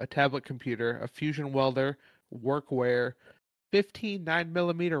tape, a tablet computer, a fusion welder, workwear, 15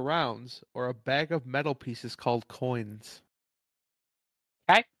 9mm rounds, or a bag of metal pieces called coins.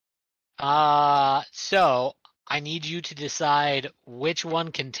 So I need you to decide which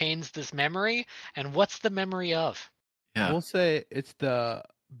one contains this memory and what's the memory of. Yeah. We'll say it's the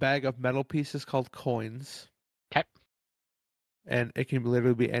bag of metal pieces called coins. Okay. And it can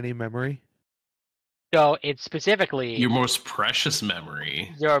literally be any memory. So it's specifically Your most precious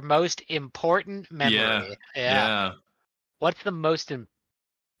memory. your most important memory. Yeah. What's the most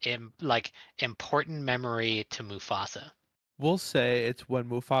important memory to Mufasa? We'll say it's when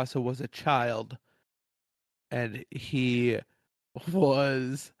Mufasa was a child and he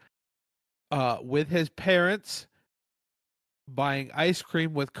was with his parents buying ice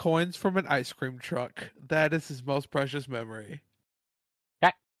cream with coins from an ice cream truck. That is his most precious memory.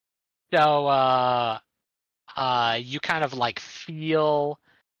 Okay. So you kind of like feel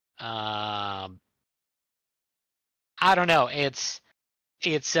I don't know, it's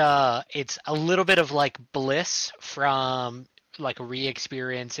a little bit of like bliss from like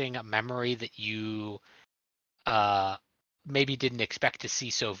re-experiencing a memory that you maybe didn't expect to see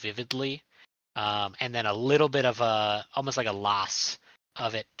so vividly, and then a little bit of almost like a loss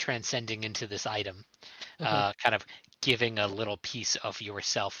of it transcending into this item, kind of giving a little piece of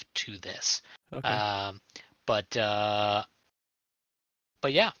yourself to this. Okay. But yeah,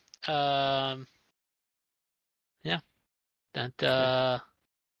 yeah, that That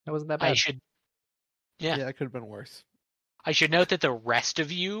wasn't that bad. Yeah. Yeah, it could have been worse. I should note that the rest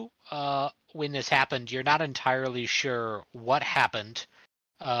of you, when this happened, you're not entirely sure what happened,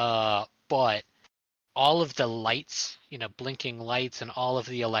 but all of the lights, blinking lights and all of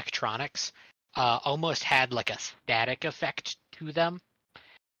the electronics, almost had like a static effect to them.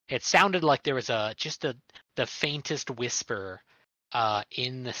 It sounded like there was just the faintest whisper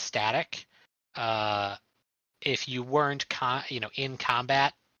in the static. If you weren't in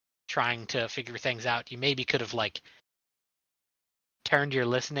combat trying to figure things out, you maybe could have like turned your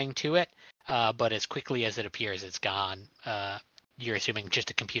listening to it, but as quickly as it appears, it's gone. You're assuming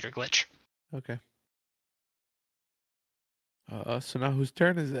just a computer glitch. Okay. So now whose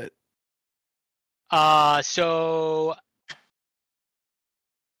turn is it? So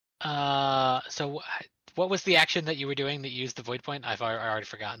what was the action that you were doing that used the void point? I've already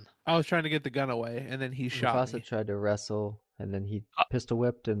forgotten. I was trying to get the gun away, and then he shot Mufasa me. tried to wrestle, and then he pistol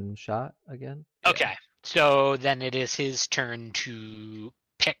whipped and shot again. Okay, so then it is his turn to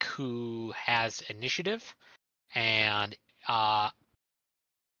pick who has initiative, and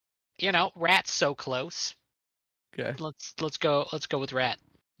Rat's so close. Okay. Let's go with Rat.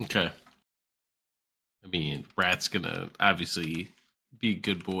 Okay. I mean, Rat's gonna obviously be a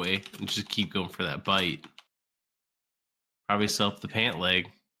good boy and just keep going for that bite. Probably self the pant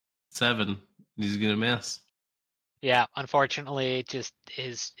leg. 7. He's gonna miss. Yeah, unfortunately, just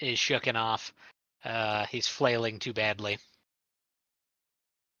is shooken off. He's flailing too badly.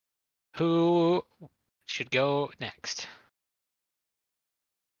 Who should go next?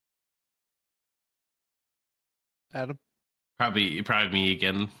 Adam. Probably me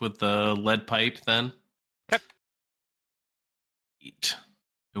again with the lead pipe then. Okay. 8.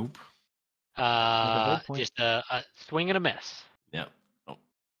 Nope. void point. Just a swing and a miss. Yeah. Oh.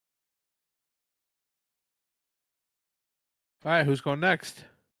 All right, who's going next?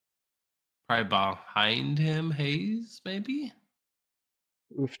 Probably behind him, Hayes, maybe?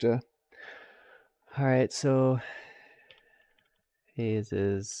 Oofta. All right, so Hayes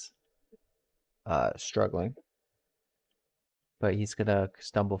is struggling, but he's gonna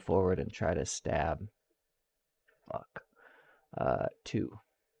stumble forward and try to stab. 2.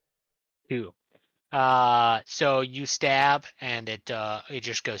 2. So you stab and it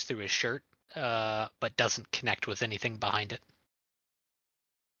just goes through his shirt, but doesn't connect with anything behind it.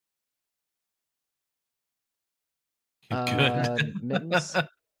 Good. Mittens. All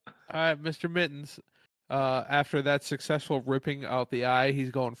right, Mr. Mittens. After that successful ripping out the eye, he's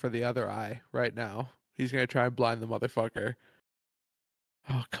going for the other eye right now. He's gonna try and blind the motherfucker.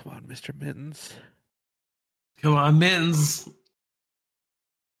 Oh, come on, Mr. Mittens. Come on, Mittens.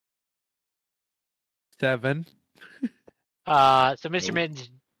 7. So Mr. Mittens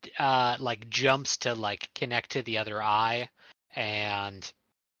like jumps to like connect to the other eye, and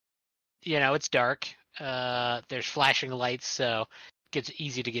it's dark. There's flashing lights, so it gets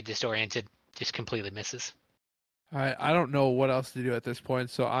easy to get disoriented. Just completely misses. I don't know what else to do at this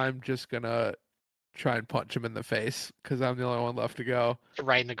point, so I'm just gonna try and punch him in the face because I'm the only one left to go.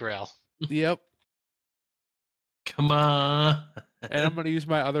 Right in the grill. Yep. Come on. And I'm gonna use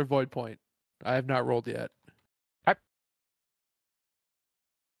my other void point. I have not rolled yet. Okay.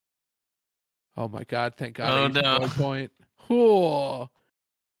 Oh my god! Thank God! Oh, I used the no. void point. Whew.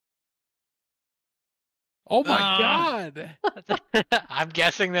 Oh my Ah. god! I'm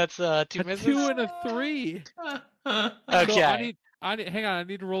guessing that's two A misses. 2 and a 3. Okay. So hang on. I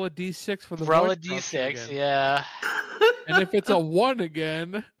need to roll a d6 for the Roll void a corruption d6. again. Yeah. And if it's a 1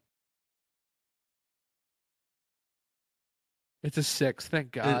 again, it's a 6.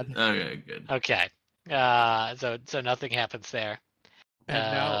 Thank God. Okay, good. Okay. So nothing happens there. And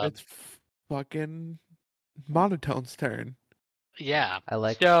now it's fucking Monotone's turn. Yeah. I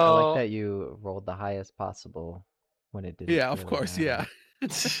like So that you rolled the highest possible when it didn't. Yeah, of really course. matter.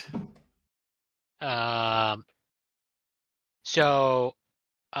 Yeah. So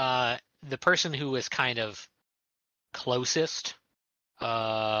the person who was kind of closest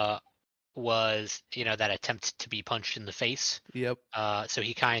was that attempt to be punched in the face. Yep. So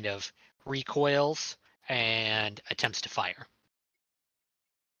he kind of recoils and attempts to fire.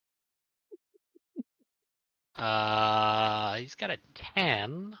 He's got a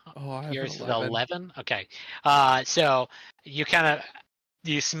 10. Oh, I have Yours an is 11. 11. Okay. So you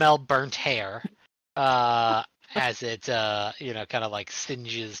smell burnt hair as it kind of like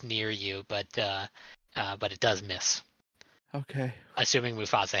singes near you, but it does miss. Okay. Assuming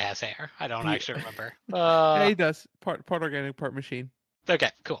Mufasa has hair. I don't Yeah. actually remember. Yeah, he does. Part organic, part machine.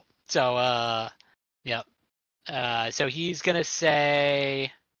 Okay, cool. So yep. So he's gonna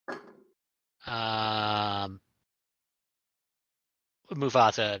say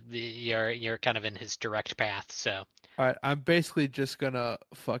Mufasa, you're kind of in his direct path, so All right, I'm basically just gonna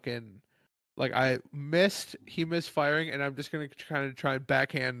fucking he missed firing, and I'm just gonna kind of try and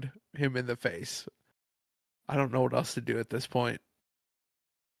backhand him in the face. I don't know what else to do at this point.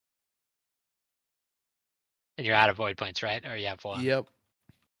 and you're out of void points, right? Or you have one? Yep.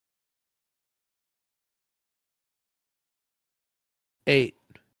 8.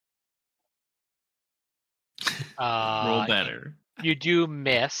 Roll better. You do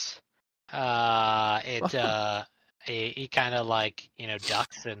miss. He kind of like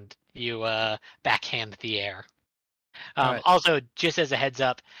ducks, and you backhand the air. Alright. Also, just as a heads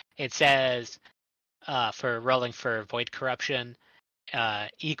up, it says for rolling for void corruption,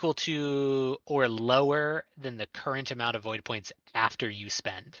 equal to or lower than the current amount of void points after you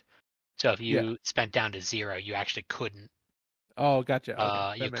spend. So if you spent down to 0, you actually couldn't. Oh, gotcha.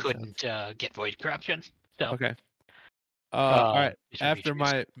 Okay, You that makes couldn't sense. get void corruption. So Okay. All right. just wanna be After sure.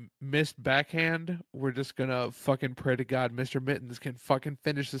 my missed backhand, we're just gonna fucking pray to God Mr. Mittens can fucking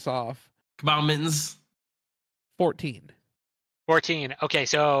finish this off. Come on, Mittens. 14. 14. Okay,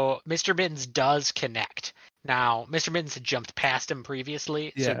 so Mr. Mittens does connect. Now, Mr. Mittens had jumped past him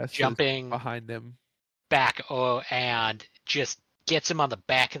previously, Yeah, so so it's jumping behind him. back and just gets him on the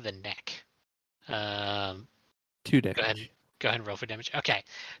back of the neck. 2 damage. Go ahead and roll for damage. Okay,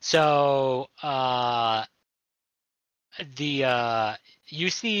 so you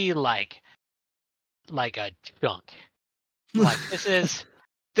see like a chunk. Like this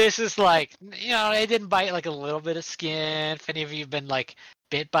is like it didn't bite like a little bit of skin. If any of you've been like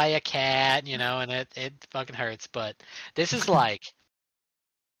bit by a cat, and it fucking hurts, but this is like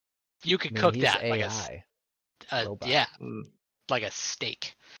you could cook he's that AI. like like a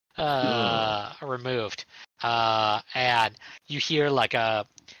steak removed, and you hear like a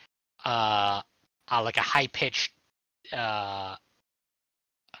high pitched I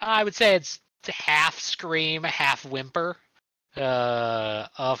would say it's half scream, half whimper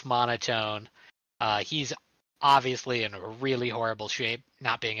of Monotone. He's obviously in a really horrible shape,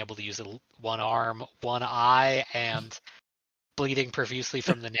 not being able to use one arm, one eye, and bleeding profusely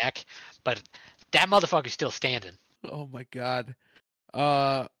from the neck. But that motherfucker's still standing. Oh my god.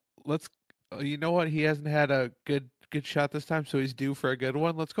 Let's. You know what? He hasn't had a good shot this time, so he's due for a good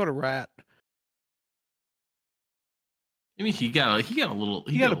one. Let's go to Rat. I mean, he got a little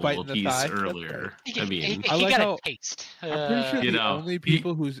bite in the piece thigh. earlier. He I mean, I like got how- a taste. I'm pretty sure You the know, only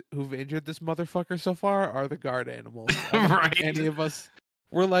people who've injured this motherfucker so far are the guard animals. I don't think Right. Any of us.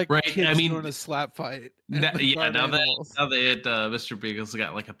 We're like Right, kids I mean, doing a slap fight. and Now, the yeah, guard now that animals- Mr. Beagle's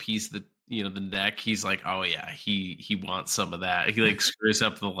got like a piece of the the neck, he's like, oh yeah, he wants some of that. He like screws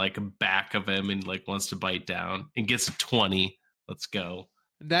up the like back of him and like wants to bite down and gets a 20. Let's go.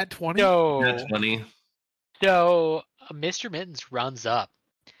 Nat 20. That's funny. So Mr. Mittens runs up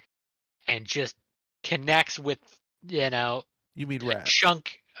and just connects with You mean a Rat?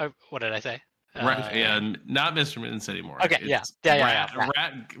 chunk. What did I say? Rat, yeah, not Mr. Mittens anymore. Okay, It's yeah.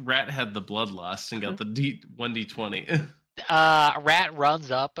 Rat had the bloodlust and got the 1d20. Rat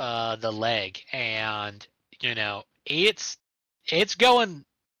runs up the leg, and it's going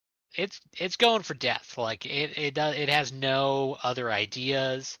for death. Like it has no other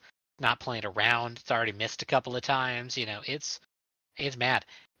ideas. Not playing around. It's already missed a couple of times. It's mad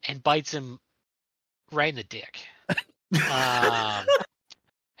and bites him right in the dick.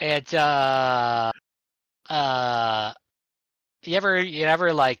 It you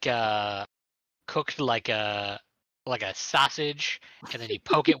ever like cooked like a sausage and then you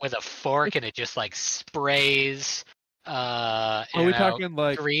poke it with a fork and it just like sprays Are we talking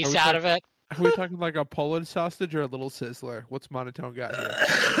like grease out of it? Are we talking like a Poland sausage or a little sizzler? What's Monotone got here?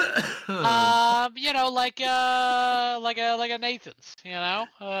 Like a Nathan's,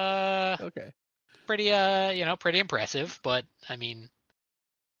 Okay. pretty impressive, but I mean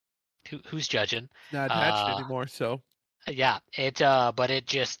who's judging? Not attached anymore, so Yeah, but it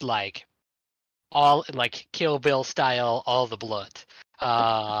just like all like Kill Bill style, all the blood.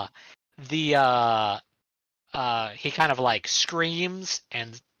 He kind of like screams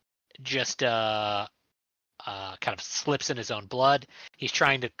and just kind of slips in his own blood. He's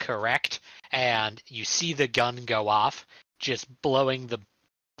trying to correct, and you see the gun go off, just blowing the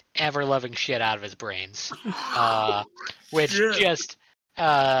ever-loving shit out of his brains. Which just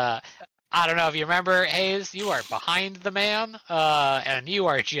I don't know if you remember, Hayes, you are behind the man, and you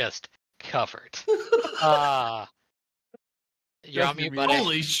are just covered. You're on mute, buddy.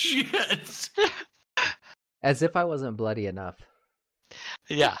 Holy shit! As if I wasn't bloody enough.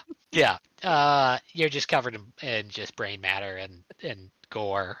 Yeah. You're just covered in just brain matter and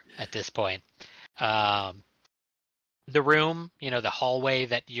gore at this point. The room, the hallway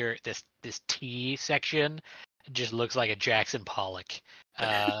that you're this T section just looks like a Jackson Pollock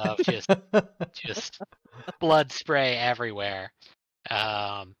of just blood spray everywhere.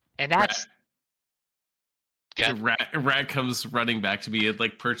 And that's Rat comes running back to me and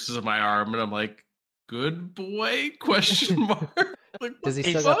like perches on my arm, and I'm like, "Good boy?" Question mark. Like, Does he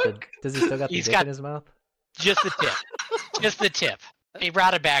still got the dick in his mouth? Just the tip. Just the tip. He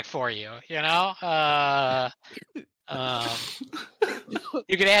brought it back for you. You can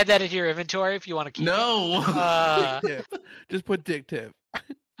add that into your inventory if you want to keep. No. Dick tip. Just put dick tip.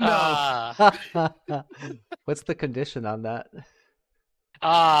 No. What's the condition on that?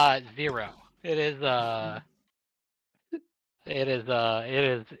 0. It is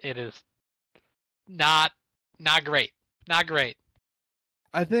not great. Not great.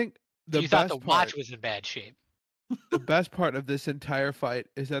 I think You thought the watch was in bad shape. The best part of this entire fight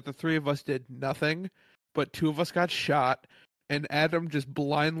is that the three of us did nothing, but 2 of us got shot, and Adam just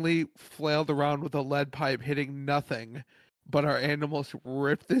blindly flailed around with a lead pipe, hitting nothing. But our animals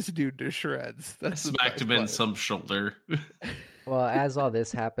ripped this dude to shreds. That's smacked him in some shoulder. Well, as all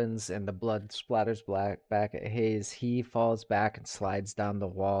this happens and the blood splatters back at Hayes, he falls back and slides down the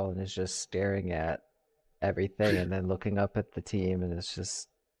wall and is just staring at everything and then looking up at the team, and it's just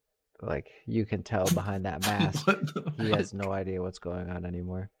like you can tell behind that mask he has no idea what's going on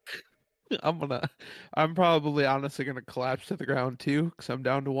anymore. I'm probably honestly gonna collapse to the ground too, because I'm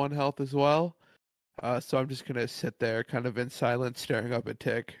down to 1 health as well. So I'm just gonna sit there kind of in silence staring up at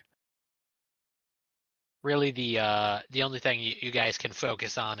Tick. Really, the only thing you guys can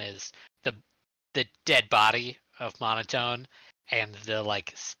focus on is the dead body of Monotone and the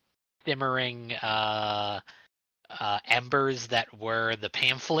like simmering embers that were the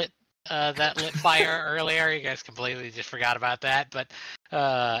pamphlet that lit fire earlier. You guys completely just forgot about that, but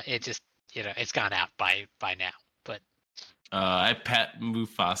it just it's gone out by now. But I pat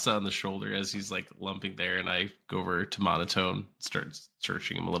Mufasa on the shoulder as he's like lumping there, and I go over to Monotone, start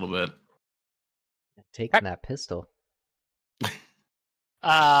searching him a little bit. Taking that pistol.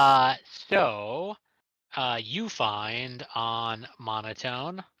 So you find on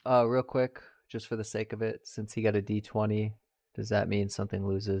Monotone. Real quick, just for the sake of it, since he got a D20, does that mean something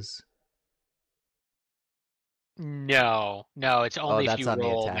loses? No, it's only if you on the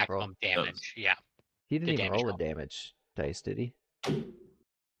roll attack maximum roll. damage. Yeah. He didn't even roll roll. a damage dice, did he?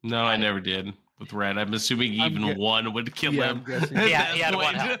 No, I never did with Red. I'm assuming even 1 would kill him. Yeah, he had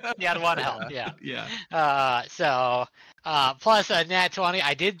 1 health. He had 1 health. Yeah. So plus a nat 20.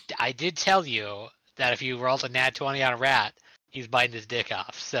 I did tell you that if you rolled a nat 20 on a rat, he's biting his dick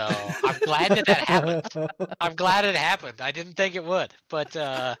off. So I'm glad that happened. I'm glad it happened. I didn't think it would, but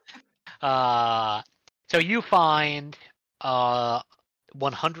so you find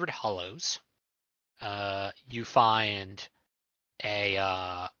 100 hollows. You find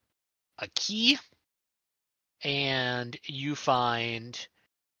a key, and you find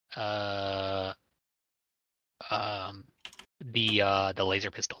the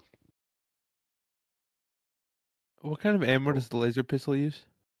laser pistol. What kind of ammo does the laser pistol use?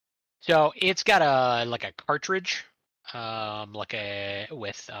 So it's got a cartridge, like a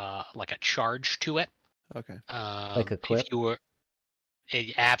charge to it. Okay. Like a clip?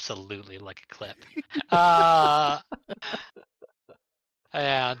 Absolutely like a clip.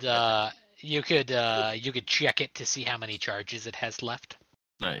 And you could check it to see how many charges it has left.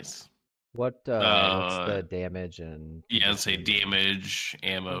 Nice. What's the damage and Yeah, let's say condition? damage,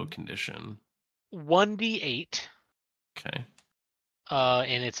 ammo, condition. 1d8, Okay.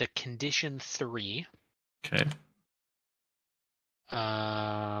 and it's a condition 3. Okay.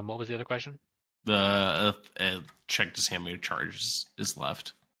 What was the other question? The check to see how many charges is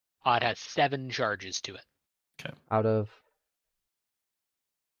left. It has 7 charges to it. Out of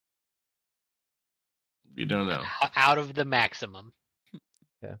You don't know. Out of the maximum.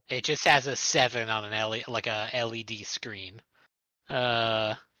 Yeah. It just has a 7 on an like a LED screen.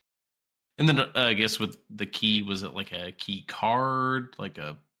 And then I guess with the key, was it like a key card, like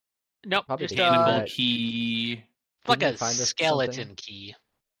a Nope, Probably just the animal that- key? like Didn't a you find us skeleton something? key.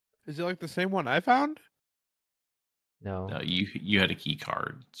 Is it like the same one I found? no. No, you had a key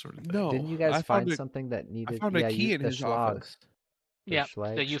card sort of thing. No. Didn't you I guys found find a- something that needed? I found yeah, a key you, in the his schlag. office. The Yeah.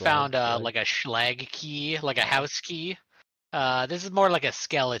 schlag, So you schlag, found schlag. like a schlag key, like a house key. This is more like a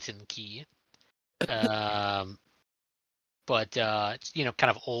skeleton key. But it's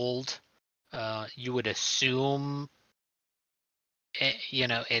kind of old. You would assume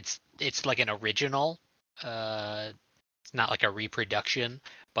it's like an original. It's not like a reproduction,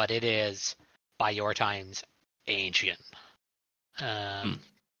 but it is by your times ancient.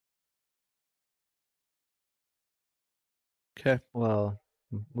 Okay. Well,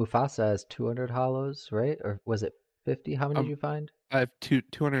 Mufasa has 200 hollows, right? Or was it 50? How many did you find? I have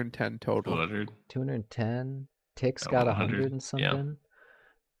 210 total. 200. 210. Tick's Oh, got 100, 100 and yeah. something.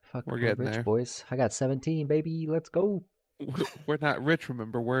 Fuck, We're we're getting rich there. boys. I got 17, baby. Let's go. We're not rich,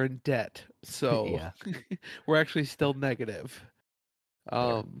 remember? We're in debt. So Yeah. we're actually still negative.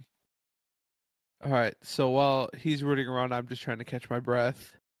 All right. So while he's rooting around, I'm just trying to catch my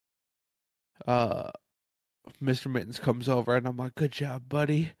breath. Mr. Mittens comes over and I'm like, "Good job,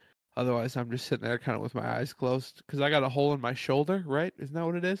 buddy." Otherwise, I'm just sitting there kind of with my eyes closed because I got a hole in my shoulder, right? Isn't that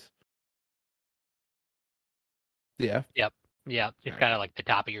what it is? Yeah. Yeah, it's kind of like the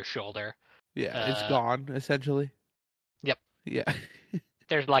top of your shoulder. Yeah. It's Uh, gone, essentially. Yep. Yeah.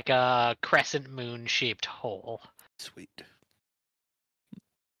 There's like a crescent moon shaped hole. Sweet.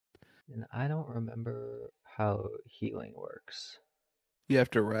 And I don't remember how healing works. You have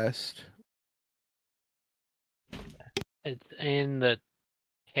to rest. It's in the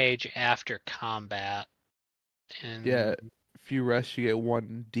page after combat. And Yeah. If you rest, you get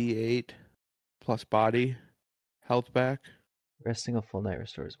 1d8 plus body health back. Resting a full night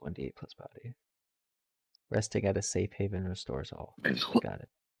restores 1d8 plus body. Resting at a safe haven restores all. Got it.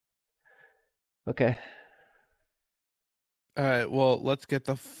 Okay. All right. Well, let's get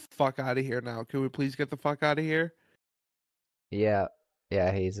the fuck out of here now. Can we please get the fuck out of here? Yeah.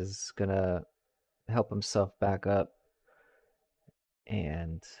 Yeah, Hayes is gonna help himself back up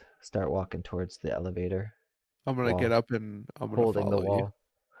and start walking towards the elevator, I'm gonna get Wall. up and I'm gonna holding the follow wall.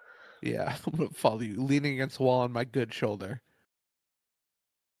 you. Yeah, I'm gonna follow you, leaning against the wall on my good shoulder.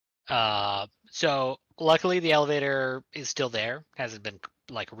 So luckily the elevator is still there. Hasn't been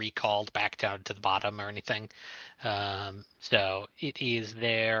like recalled back down to the bottom or anything. So it is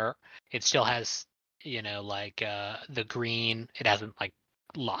there. It still has, like the green. It hasn't like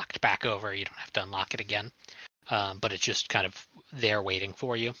locked back over. You don't have to unlock it again. But it's just kind of there waiting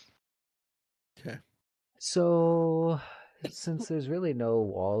for you. Okay. So, since there's really no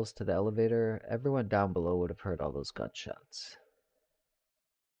walls to the elevator, everyone down below would have heard all those gunshots.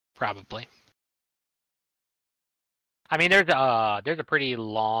 Probably. I mean, there's a pretty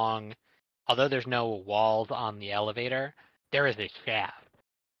long, although there's no walls on the elevator, there is a shaft.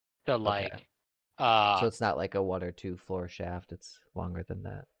 So like, So it's not like a 1 or 2 floor shaft, it's longer than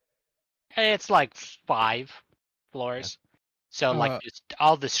that. it's like 5 floors. So like just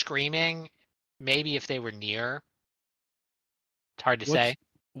all the screaming, maybe if they were near, it's hard to say.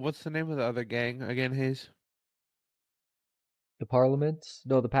 What's the name of the other gang again, Hayes? The Parliaments?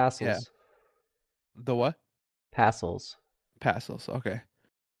 No, the Passels. Yeah. The what? Passels. Passels. Okay.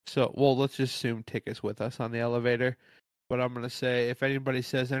 So, well, let's just assume Tick is with us on the elevator. But I'm gonna say, if anybody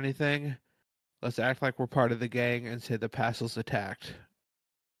says anything, let's act like we're part of the gang and say the Passels attacked.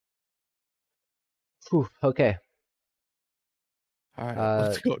 Whew, okay. All right,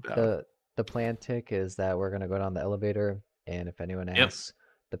 let's go down. The plan, Tick, is that we're gonna go down the elevator, and if anyone asks,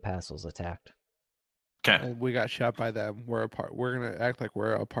 the Passels attacked. Okay. And we got shot by them. We're a part. We're gonna act like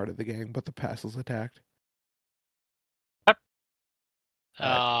we're a part of the gang, but the Passels attacked.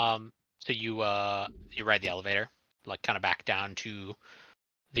 So you ride the elevator, like kind of back down to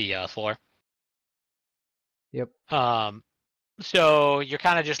the floor. Yep. So you're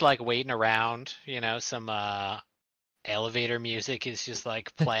kind of just like waiting around, some elevator music is just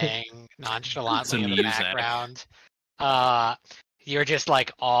like playing nonchalantly in the Muzak. background. You're just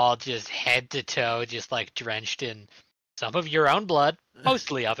like all just head to toe, just like drenched in some of your own blood,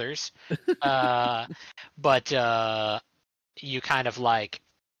 mostly others. But you kind of like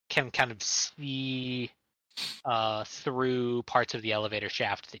can kind of see through parts of the elevator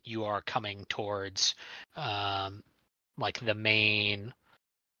shaft that you are coming towards like the main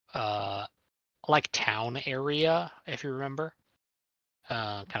like town area, if you remember.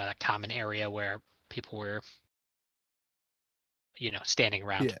 Kind of that common area where people were, standing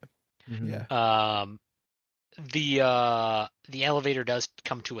around. Yeah. Mhm. Yeah. The elevator does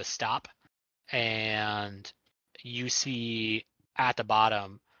come to a stop, and you see at the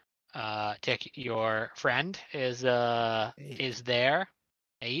bottom, Tick, your friend is there,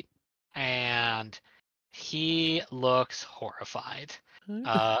 8, and he looks horrified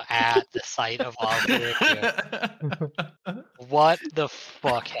at the sight of all 3 of you. What the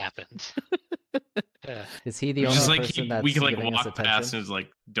fuck happened? Is he the It's only just like person that's we can like giving us walk attention? past and it's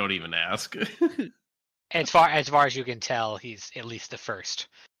like, don't even ask. As far as you can tell, he's at least the first.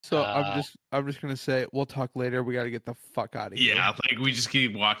 So I'm just gonna say we'll talk later. We got to get the fuck out of here. Yeah, like we just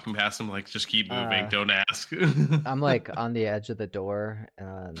keep walking past him, like just keep moving, don't ask. I'm like on the edge of the door.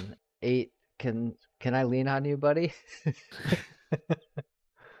 8, can I lean on you, buddy?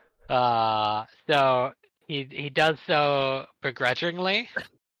 So he does so begrudgingly.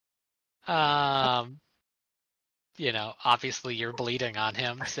 Obviously you're bleeding on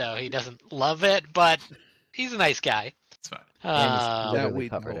him, so he doesn't love it, but he's a nice guy. It's fine. And he's That literally we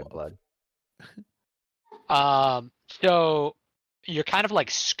covered know in of. blood. So you're kind of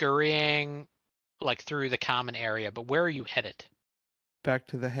like scurrying like through the common area, but where are you headed? Back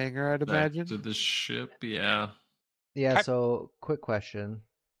to the hangar, I'd Back imagine. to the ship, yeah. Yeah, Okay. so quick question.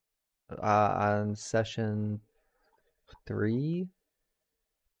 On session 3,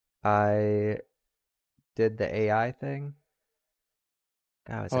 I did the AI thing.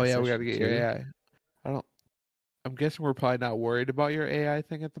 God, was Oh that yeah, we got session to get your 2? AI. I'm guessing we're probably not worried about your AI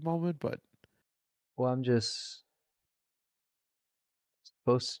thing at the moment, but Well, I'm just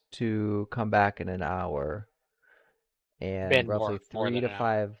supposed to come back in an hour, and Been roughly more 3 than to an hour.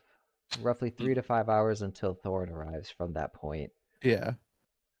 5, roughly 3 to 5 hours until Thorin arrives from that point. yeah.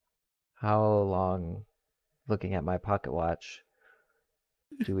 How long, looking at my pocket watch,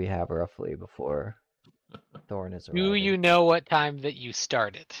 do we have roughly before Thorin is arriving? Do you know what time that you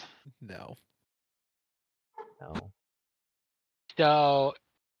started? No. No. So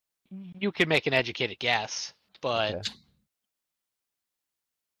you can make an educated guess, but Okay.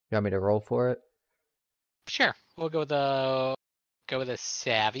 You want me to roll for it? sure, we'll go with a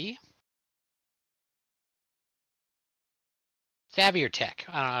savvy. Savvy or tech?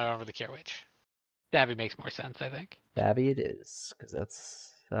 I don't really care which. Savvy makes more sense, I think. Savvy it is, because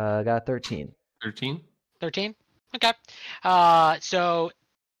that's got 13. 13? 13? Okay. So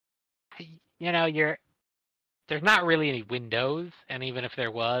there's not really any windows, and even if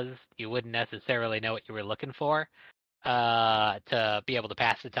there was, you wouldn't necessarily know what you were looking for to be able to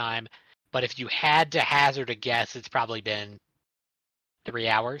pass the time. But if you had to hazard a guess, it's probably been 3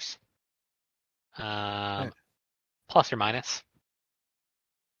 hours. Plus or minus.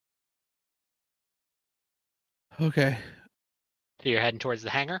 Okay. So you're heading towards the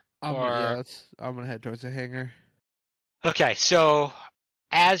hangar? I'm gonna head towards the hangar. Okay, so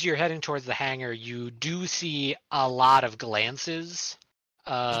as you're heading towards the hangar, you do see a lot of glances.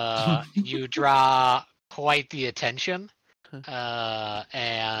 You draw quite the attention.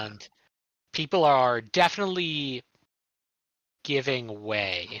 And people are definitely giving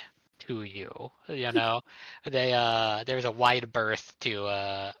way to you. There's a wide berth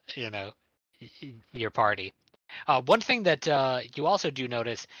to your party. One thing that you also do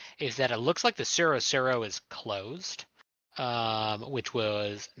notice is that it looks like the Suro is closed, which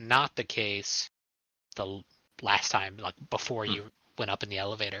was not the case the last time, like before you went up in the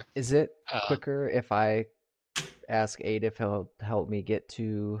elevator. Is it quicker if I ask 8 if he'll help me get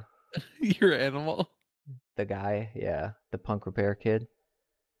to Your animal. the guy? Yeah, the punk repair kid.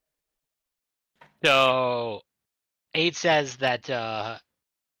 So 8 says that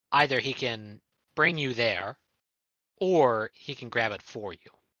either he can bring you there or he can grab it for you.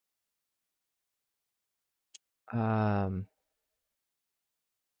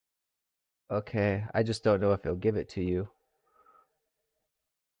 Okay, I just don't know if he'll give it to you.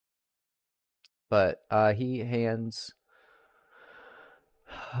 But he hands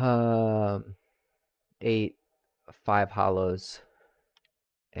 8 5 hollows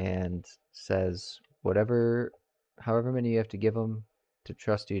and says, however many you have to give him to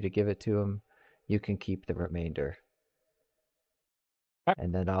trust you to give it to him, you can keep the remainder.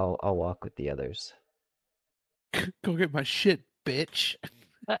 and then I'll walk with the others. Go get my shit, bitch.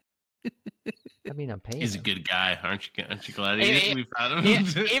 I mean, I'm paying He's a him. good guy, aren't you glad Hey, we found him? Even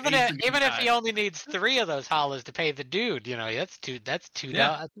He's a if good even if guy. he only needs 3 of those hollows to pay the dude, that's $2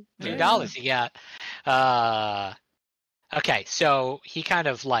 Yeah. $2 he got. Okay, so he kind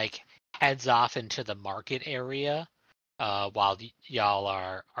of like heads off into the market area, while y'all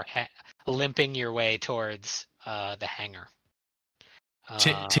are limping your way towards the hangar.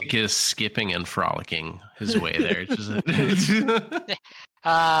 Tick is skipping and frolicking his way there.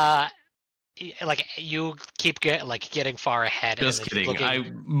 Like you keep getting far ahead. Just and it's kidding. looking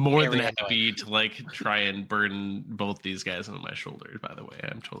I'm more than very happy to like try and burden both these guys on my shoulders. By the way,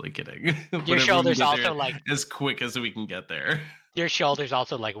 I'm totally kidding. Whenever we shoulders get also there, like as quick as we can get there. your shoulders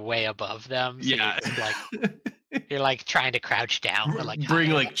also like way above them. So Yeah, you're, like you're like trying to crouch down, but like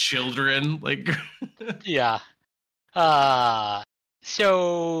bring like children, like yeah.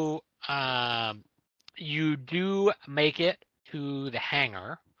 So you do make it to the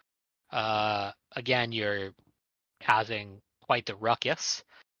hangar. Again, you're causing quite the ruckus.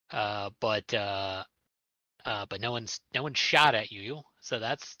 But no one's shot at you, so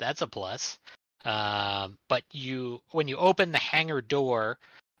that's a plus. But when you open the hangar door,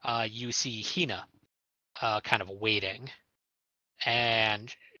 you see Hina, kind of waiting,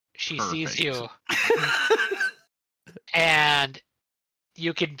 and she sees you, and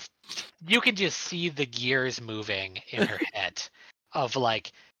you can just see the gears moving in her head of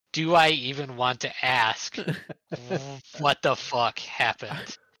like, do I even want to ask what the fuck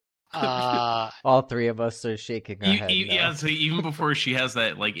happened? All 3 of us are shaking our head. Yeah, so even before she has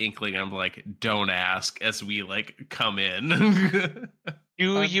that like inkling, I'm like, don't ask as we like come in.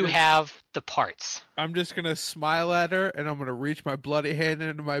 Do you have the parts? I'm just gonna smile at her, and I'm gonna reach my bloody hand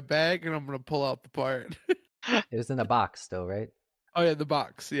into my bag, and I'm gonna pull out the part. It was in the box still, right? Oh yeah, the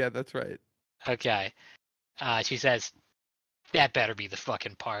box. Yeah, that's right. Okay. She says, that better be the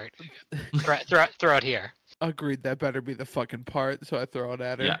fucking part. Throw it here. Agreed. That better be the fucking part. So I throw it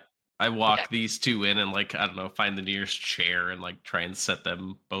at her. Yeah. I walk these 2 in and like, I don't know, find the nearest chair and like try and set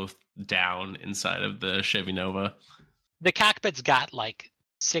them both down inside of the Chevy Nova. The cockpit's got like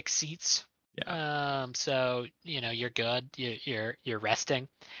 6 seats. Yeah. So you're good. You're resting.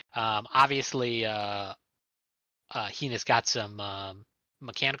 Obviously, Hina's got some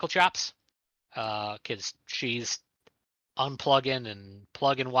mechanical chops. Because she's unplugging and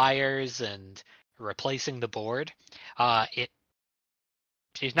plugging wires and replacing the board.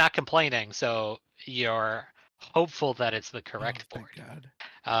 She's not complaining, so you're hopeful that it's the correct board. Thank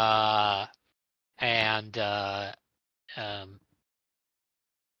God.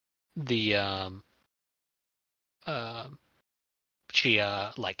 She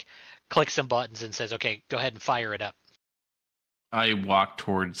like clicks some buttons and says, "Okay, go ahead and fire it up." I walk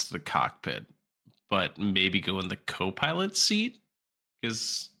towards the cockpit, but maybe go in the co-pilot seat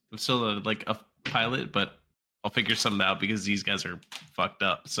because I'm still like a pilot, but I'll figure something out because these guys are fucked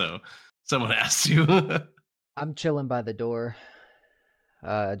up. So someone has to. I'm chilling by the door,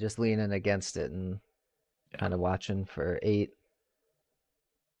 just leaning against it and kind of watching for 8.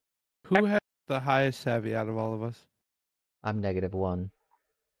 Who has the highest savvy out of all of us? I'm -1.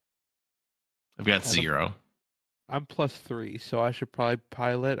 I've got 0. I'm +3, so I should probably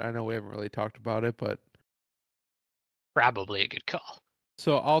pilot. I know we haven't really talked about it, but probably a good call.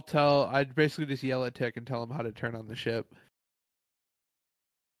 So I'd basically just yell at Tick and tell him how to turn on the ship.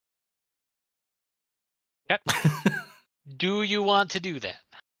 Yep. Do you want to do that?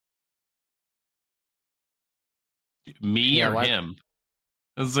 Me or him?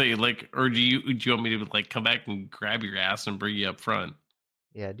 I was like, or do you want me to like come back and grab your ass and bring you up front?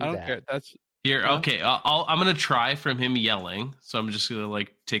 Yeah, do I don't that. care. That's here. Okay, I'm gonna try from him yelling. So I'm just gonna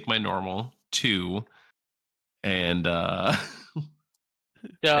like take my normal 2, and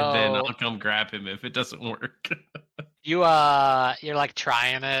and then I'll come grab him if it doesn't work. You're like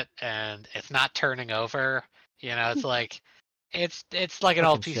trying it and it's not turning over. It's like it's like an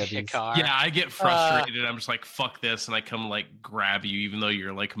old piece of shit car. Yeah, I get frustrated. I'm just like, fuck this, and I come like grab you, even though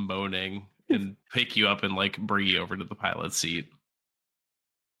you're like moaning, and pick you up and like bring you over to the pilot seat.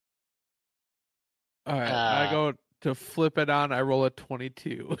 All right. I go to flip it on. I roll a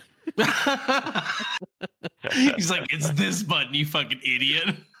 22. He's like, it's this button, you fucking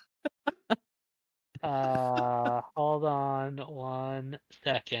idiot. Hold on 1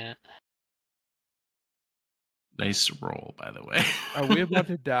 second. Nice roll, by the way. Are we about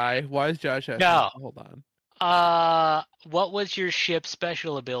to die? Why is Josh asking? No. Hold on. What was your ship's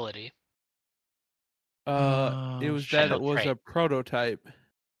special ability? It was that it was a prototype.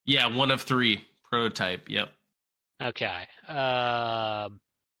 Yeah, 1 of 3 prototype. Yep. Okay.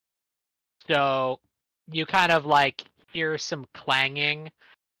 So you kind of like hear some clanging.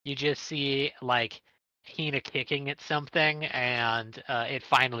 You just see like Hina kicking at something, and it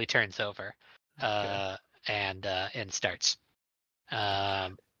finally turns over, and starts.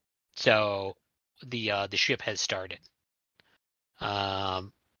 So the ship has started.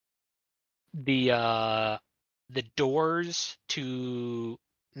 The doors to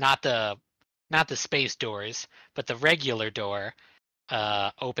not the space doors, but the regular door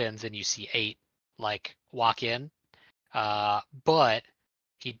opens, and you see 8 like walk in. But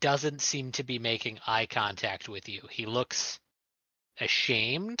he doesn't seem to be making eye contact with you. He looks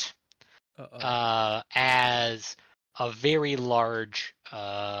ashamed as a very large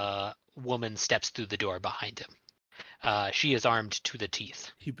woman steps through the door behind him. She is armed to the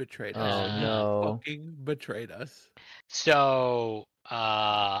teeth. He betrayed Oh us. no. Fucking betrayed us. So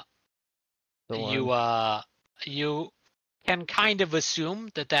Thorn. you can kind of assume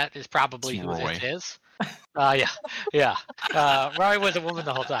that is probably It's who Roy. this is. Yeah. Roy was a woman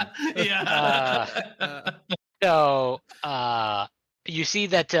the whole time. Yeah. So you see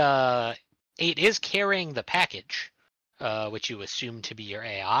that 8 is carrying the package, which you assume to be your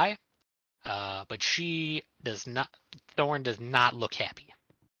AI, but she does not. Thorn does not look happy.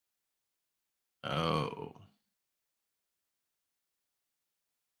 Oh.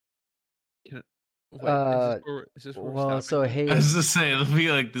 Wait, is this where we're Well, stopping so then? I hey, was just saying, I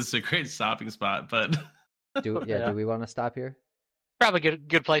feel like this is a great stopping spot, but do Yeah. we want to stop here? Probably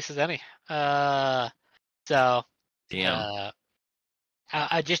good place as any. So damn.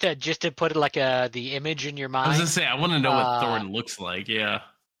 just to put it like the image in your I was mind. gonna say, I want to know what Thorn looks like. Yeah.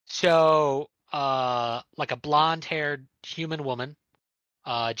 So like a blonde-haired human woman,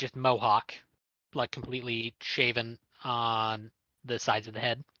 just mohawk, like completely shaven on the sides of the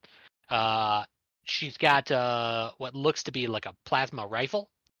head. She's got what looks to be like a plasma rifle,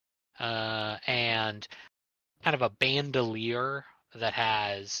 and kind of a bandolier that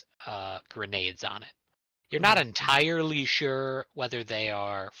has grenades on it. You're not entirely sure whether they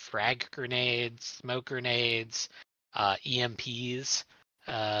are frag grenades, smoke grenades, EMPs.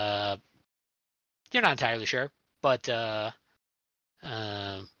 You're not entirely sure, but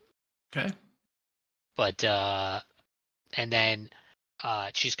Okay. And then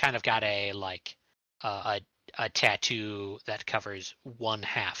she's kind of got a like a tattoo that covers one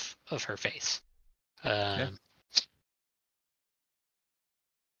half of her face. What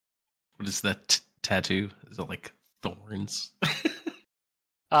is that tattoo? Is it like thorns?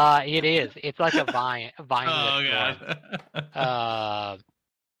 It is. It's like a vine. Oh With thorns. god.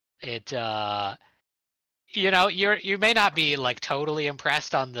 It you may not be like totally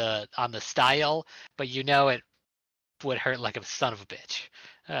impressed on the style, but it would hurt like a son of a bitch.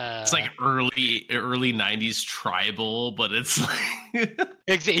 It's like early 90s tribal, but it's like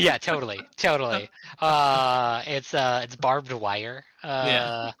yeah, totally. It's barbed wire.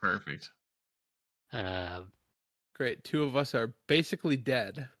 yeah, perfect. Great. 2 of us are basically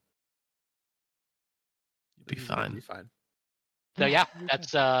dead. Be This is gonna fine. Be fine. So yeah, You're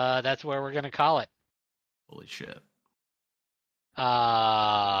that's where we're gonna call it. Holy shit.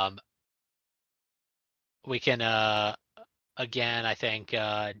 We can again, I think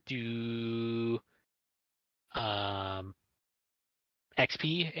do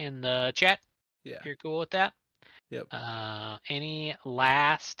XP in the chat. Yeah. If you're cool with that. Yep. Any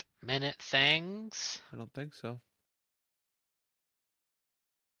last minute things? I don't think so.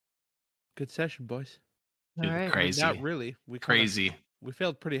 Good session, boys. Dude, All right. crazy. Not really. Crazy. We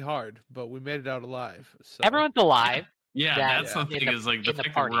failed pretty hard, but we made it out alive. So Everyone's alive. Yeah, That's that's the thing, is like the in the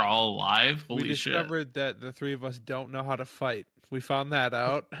fact that party. we're all alive. we Holy shit. discovered that the 3 of us don't know how to fight. We found that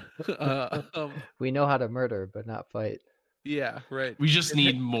out. We know how to murder, but not fight. Yeah, right. We just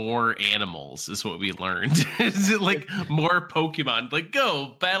need more animals, is what we learned. Is it like more Pokemon? Like,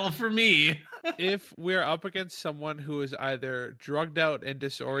 go battle for me. If we're up against someone who is either drugged out and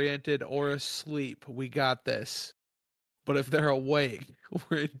disoriented or asleep, we got this. But if they're awake,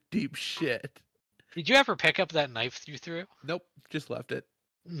 we're in deep shit. Did you ever pick up that knife you threw? Nope, just left it.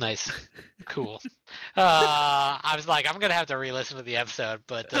 Nice. Cool. I was like, I'm gonna have to re-listen to the episode,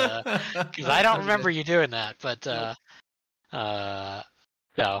 but because I don't remember you doing that. But so all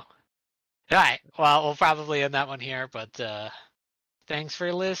right. Well, we'll probably end that one here. But thanks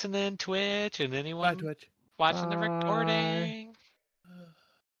for listening, Twitch, and Bye, anyone Twitch. watching the Bye. recording.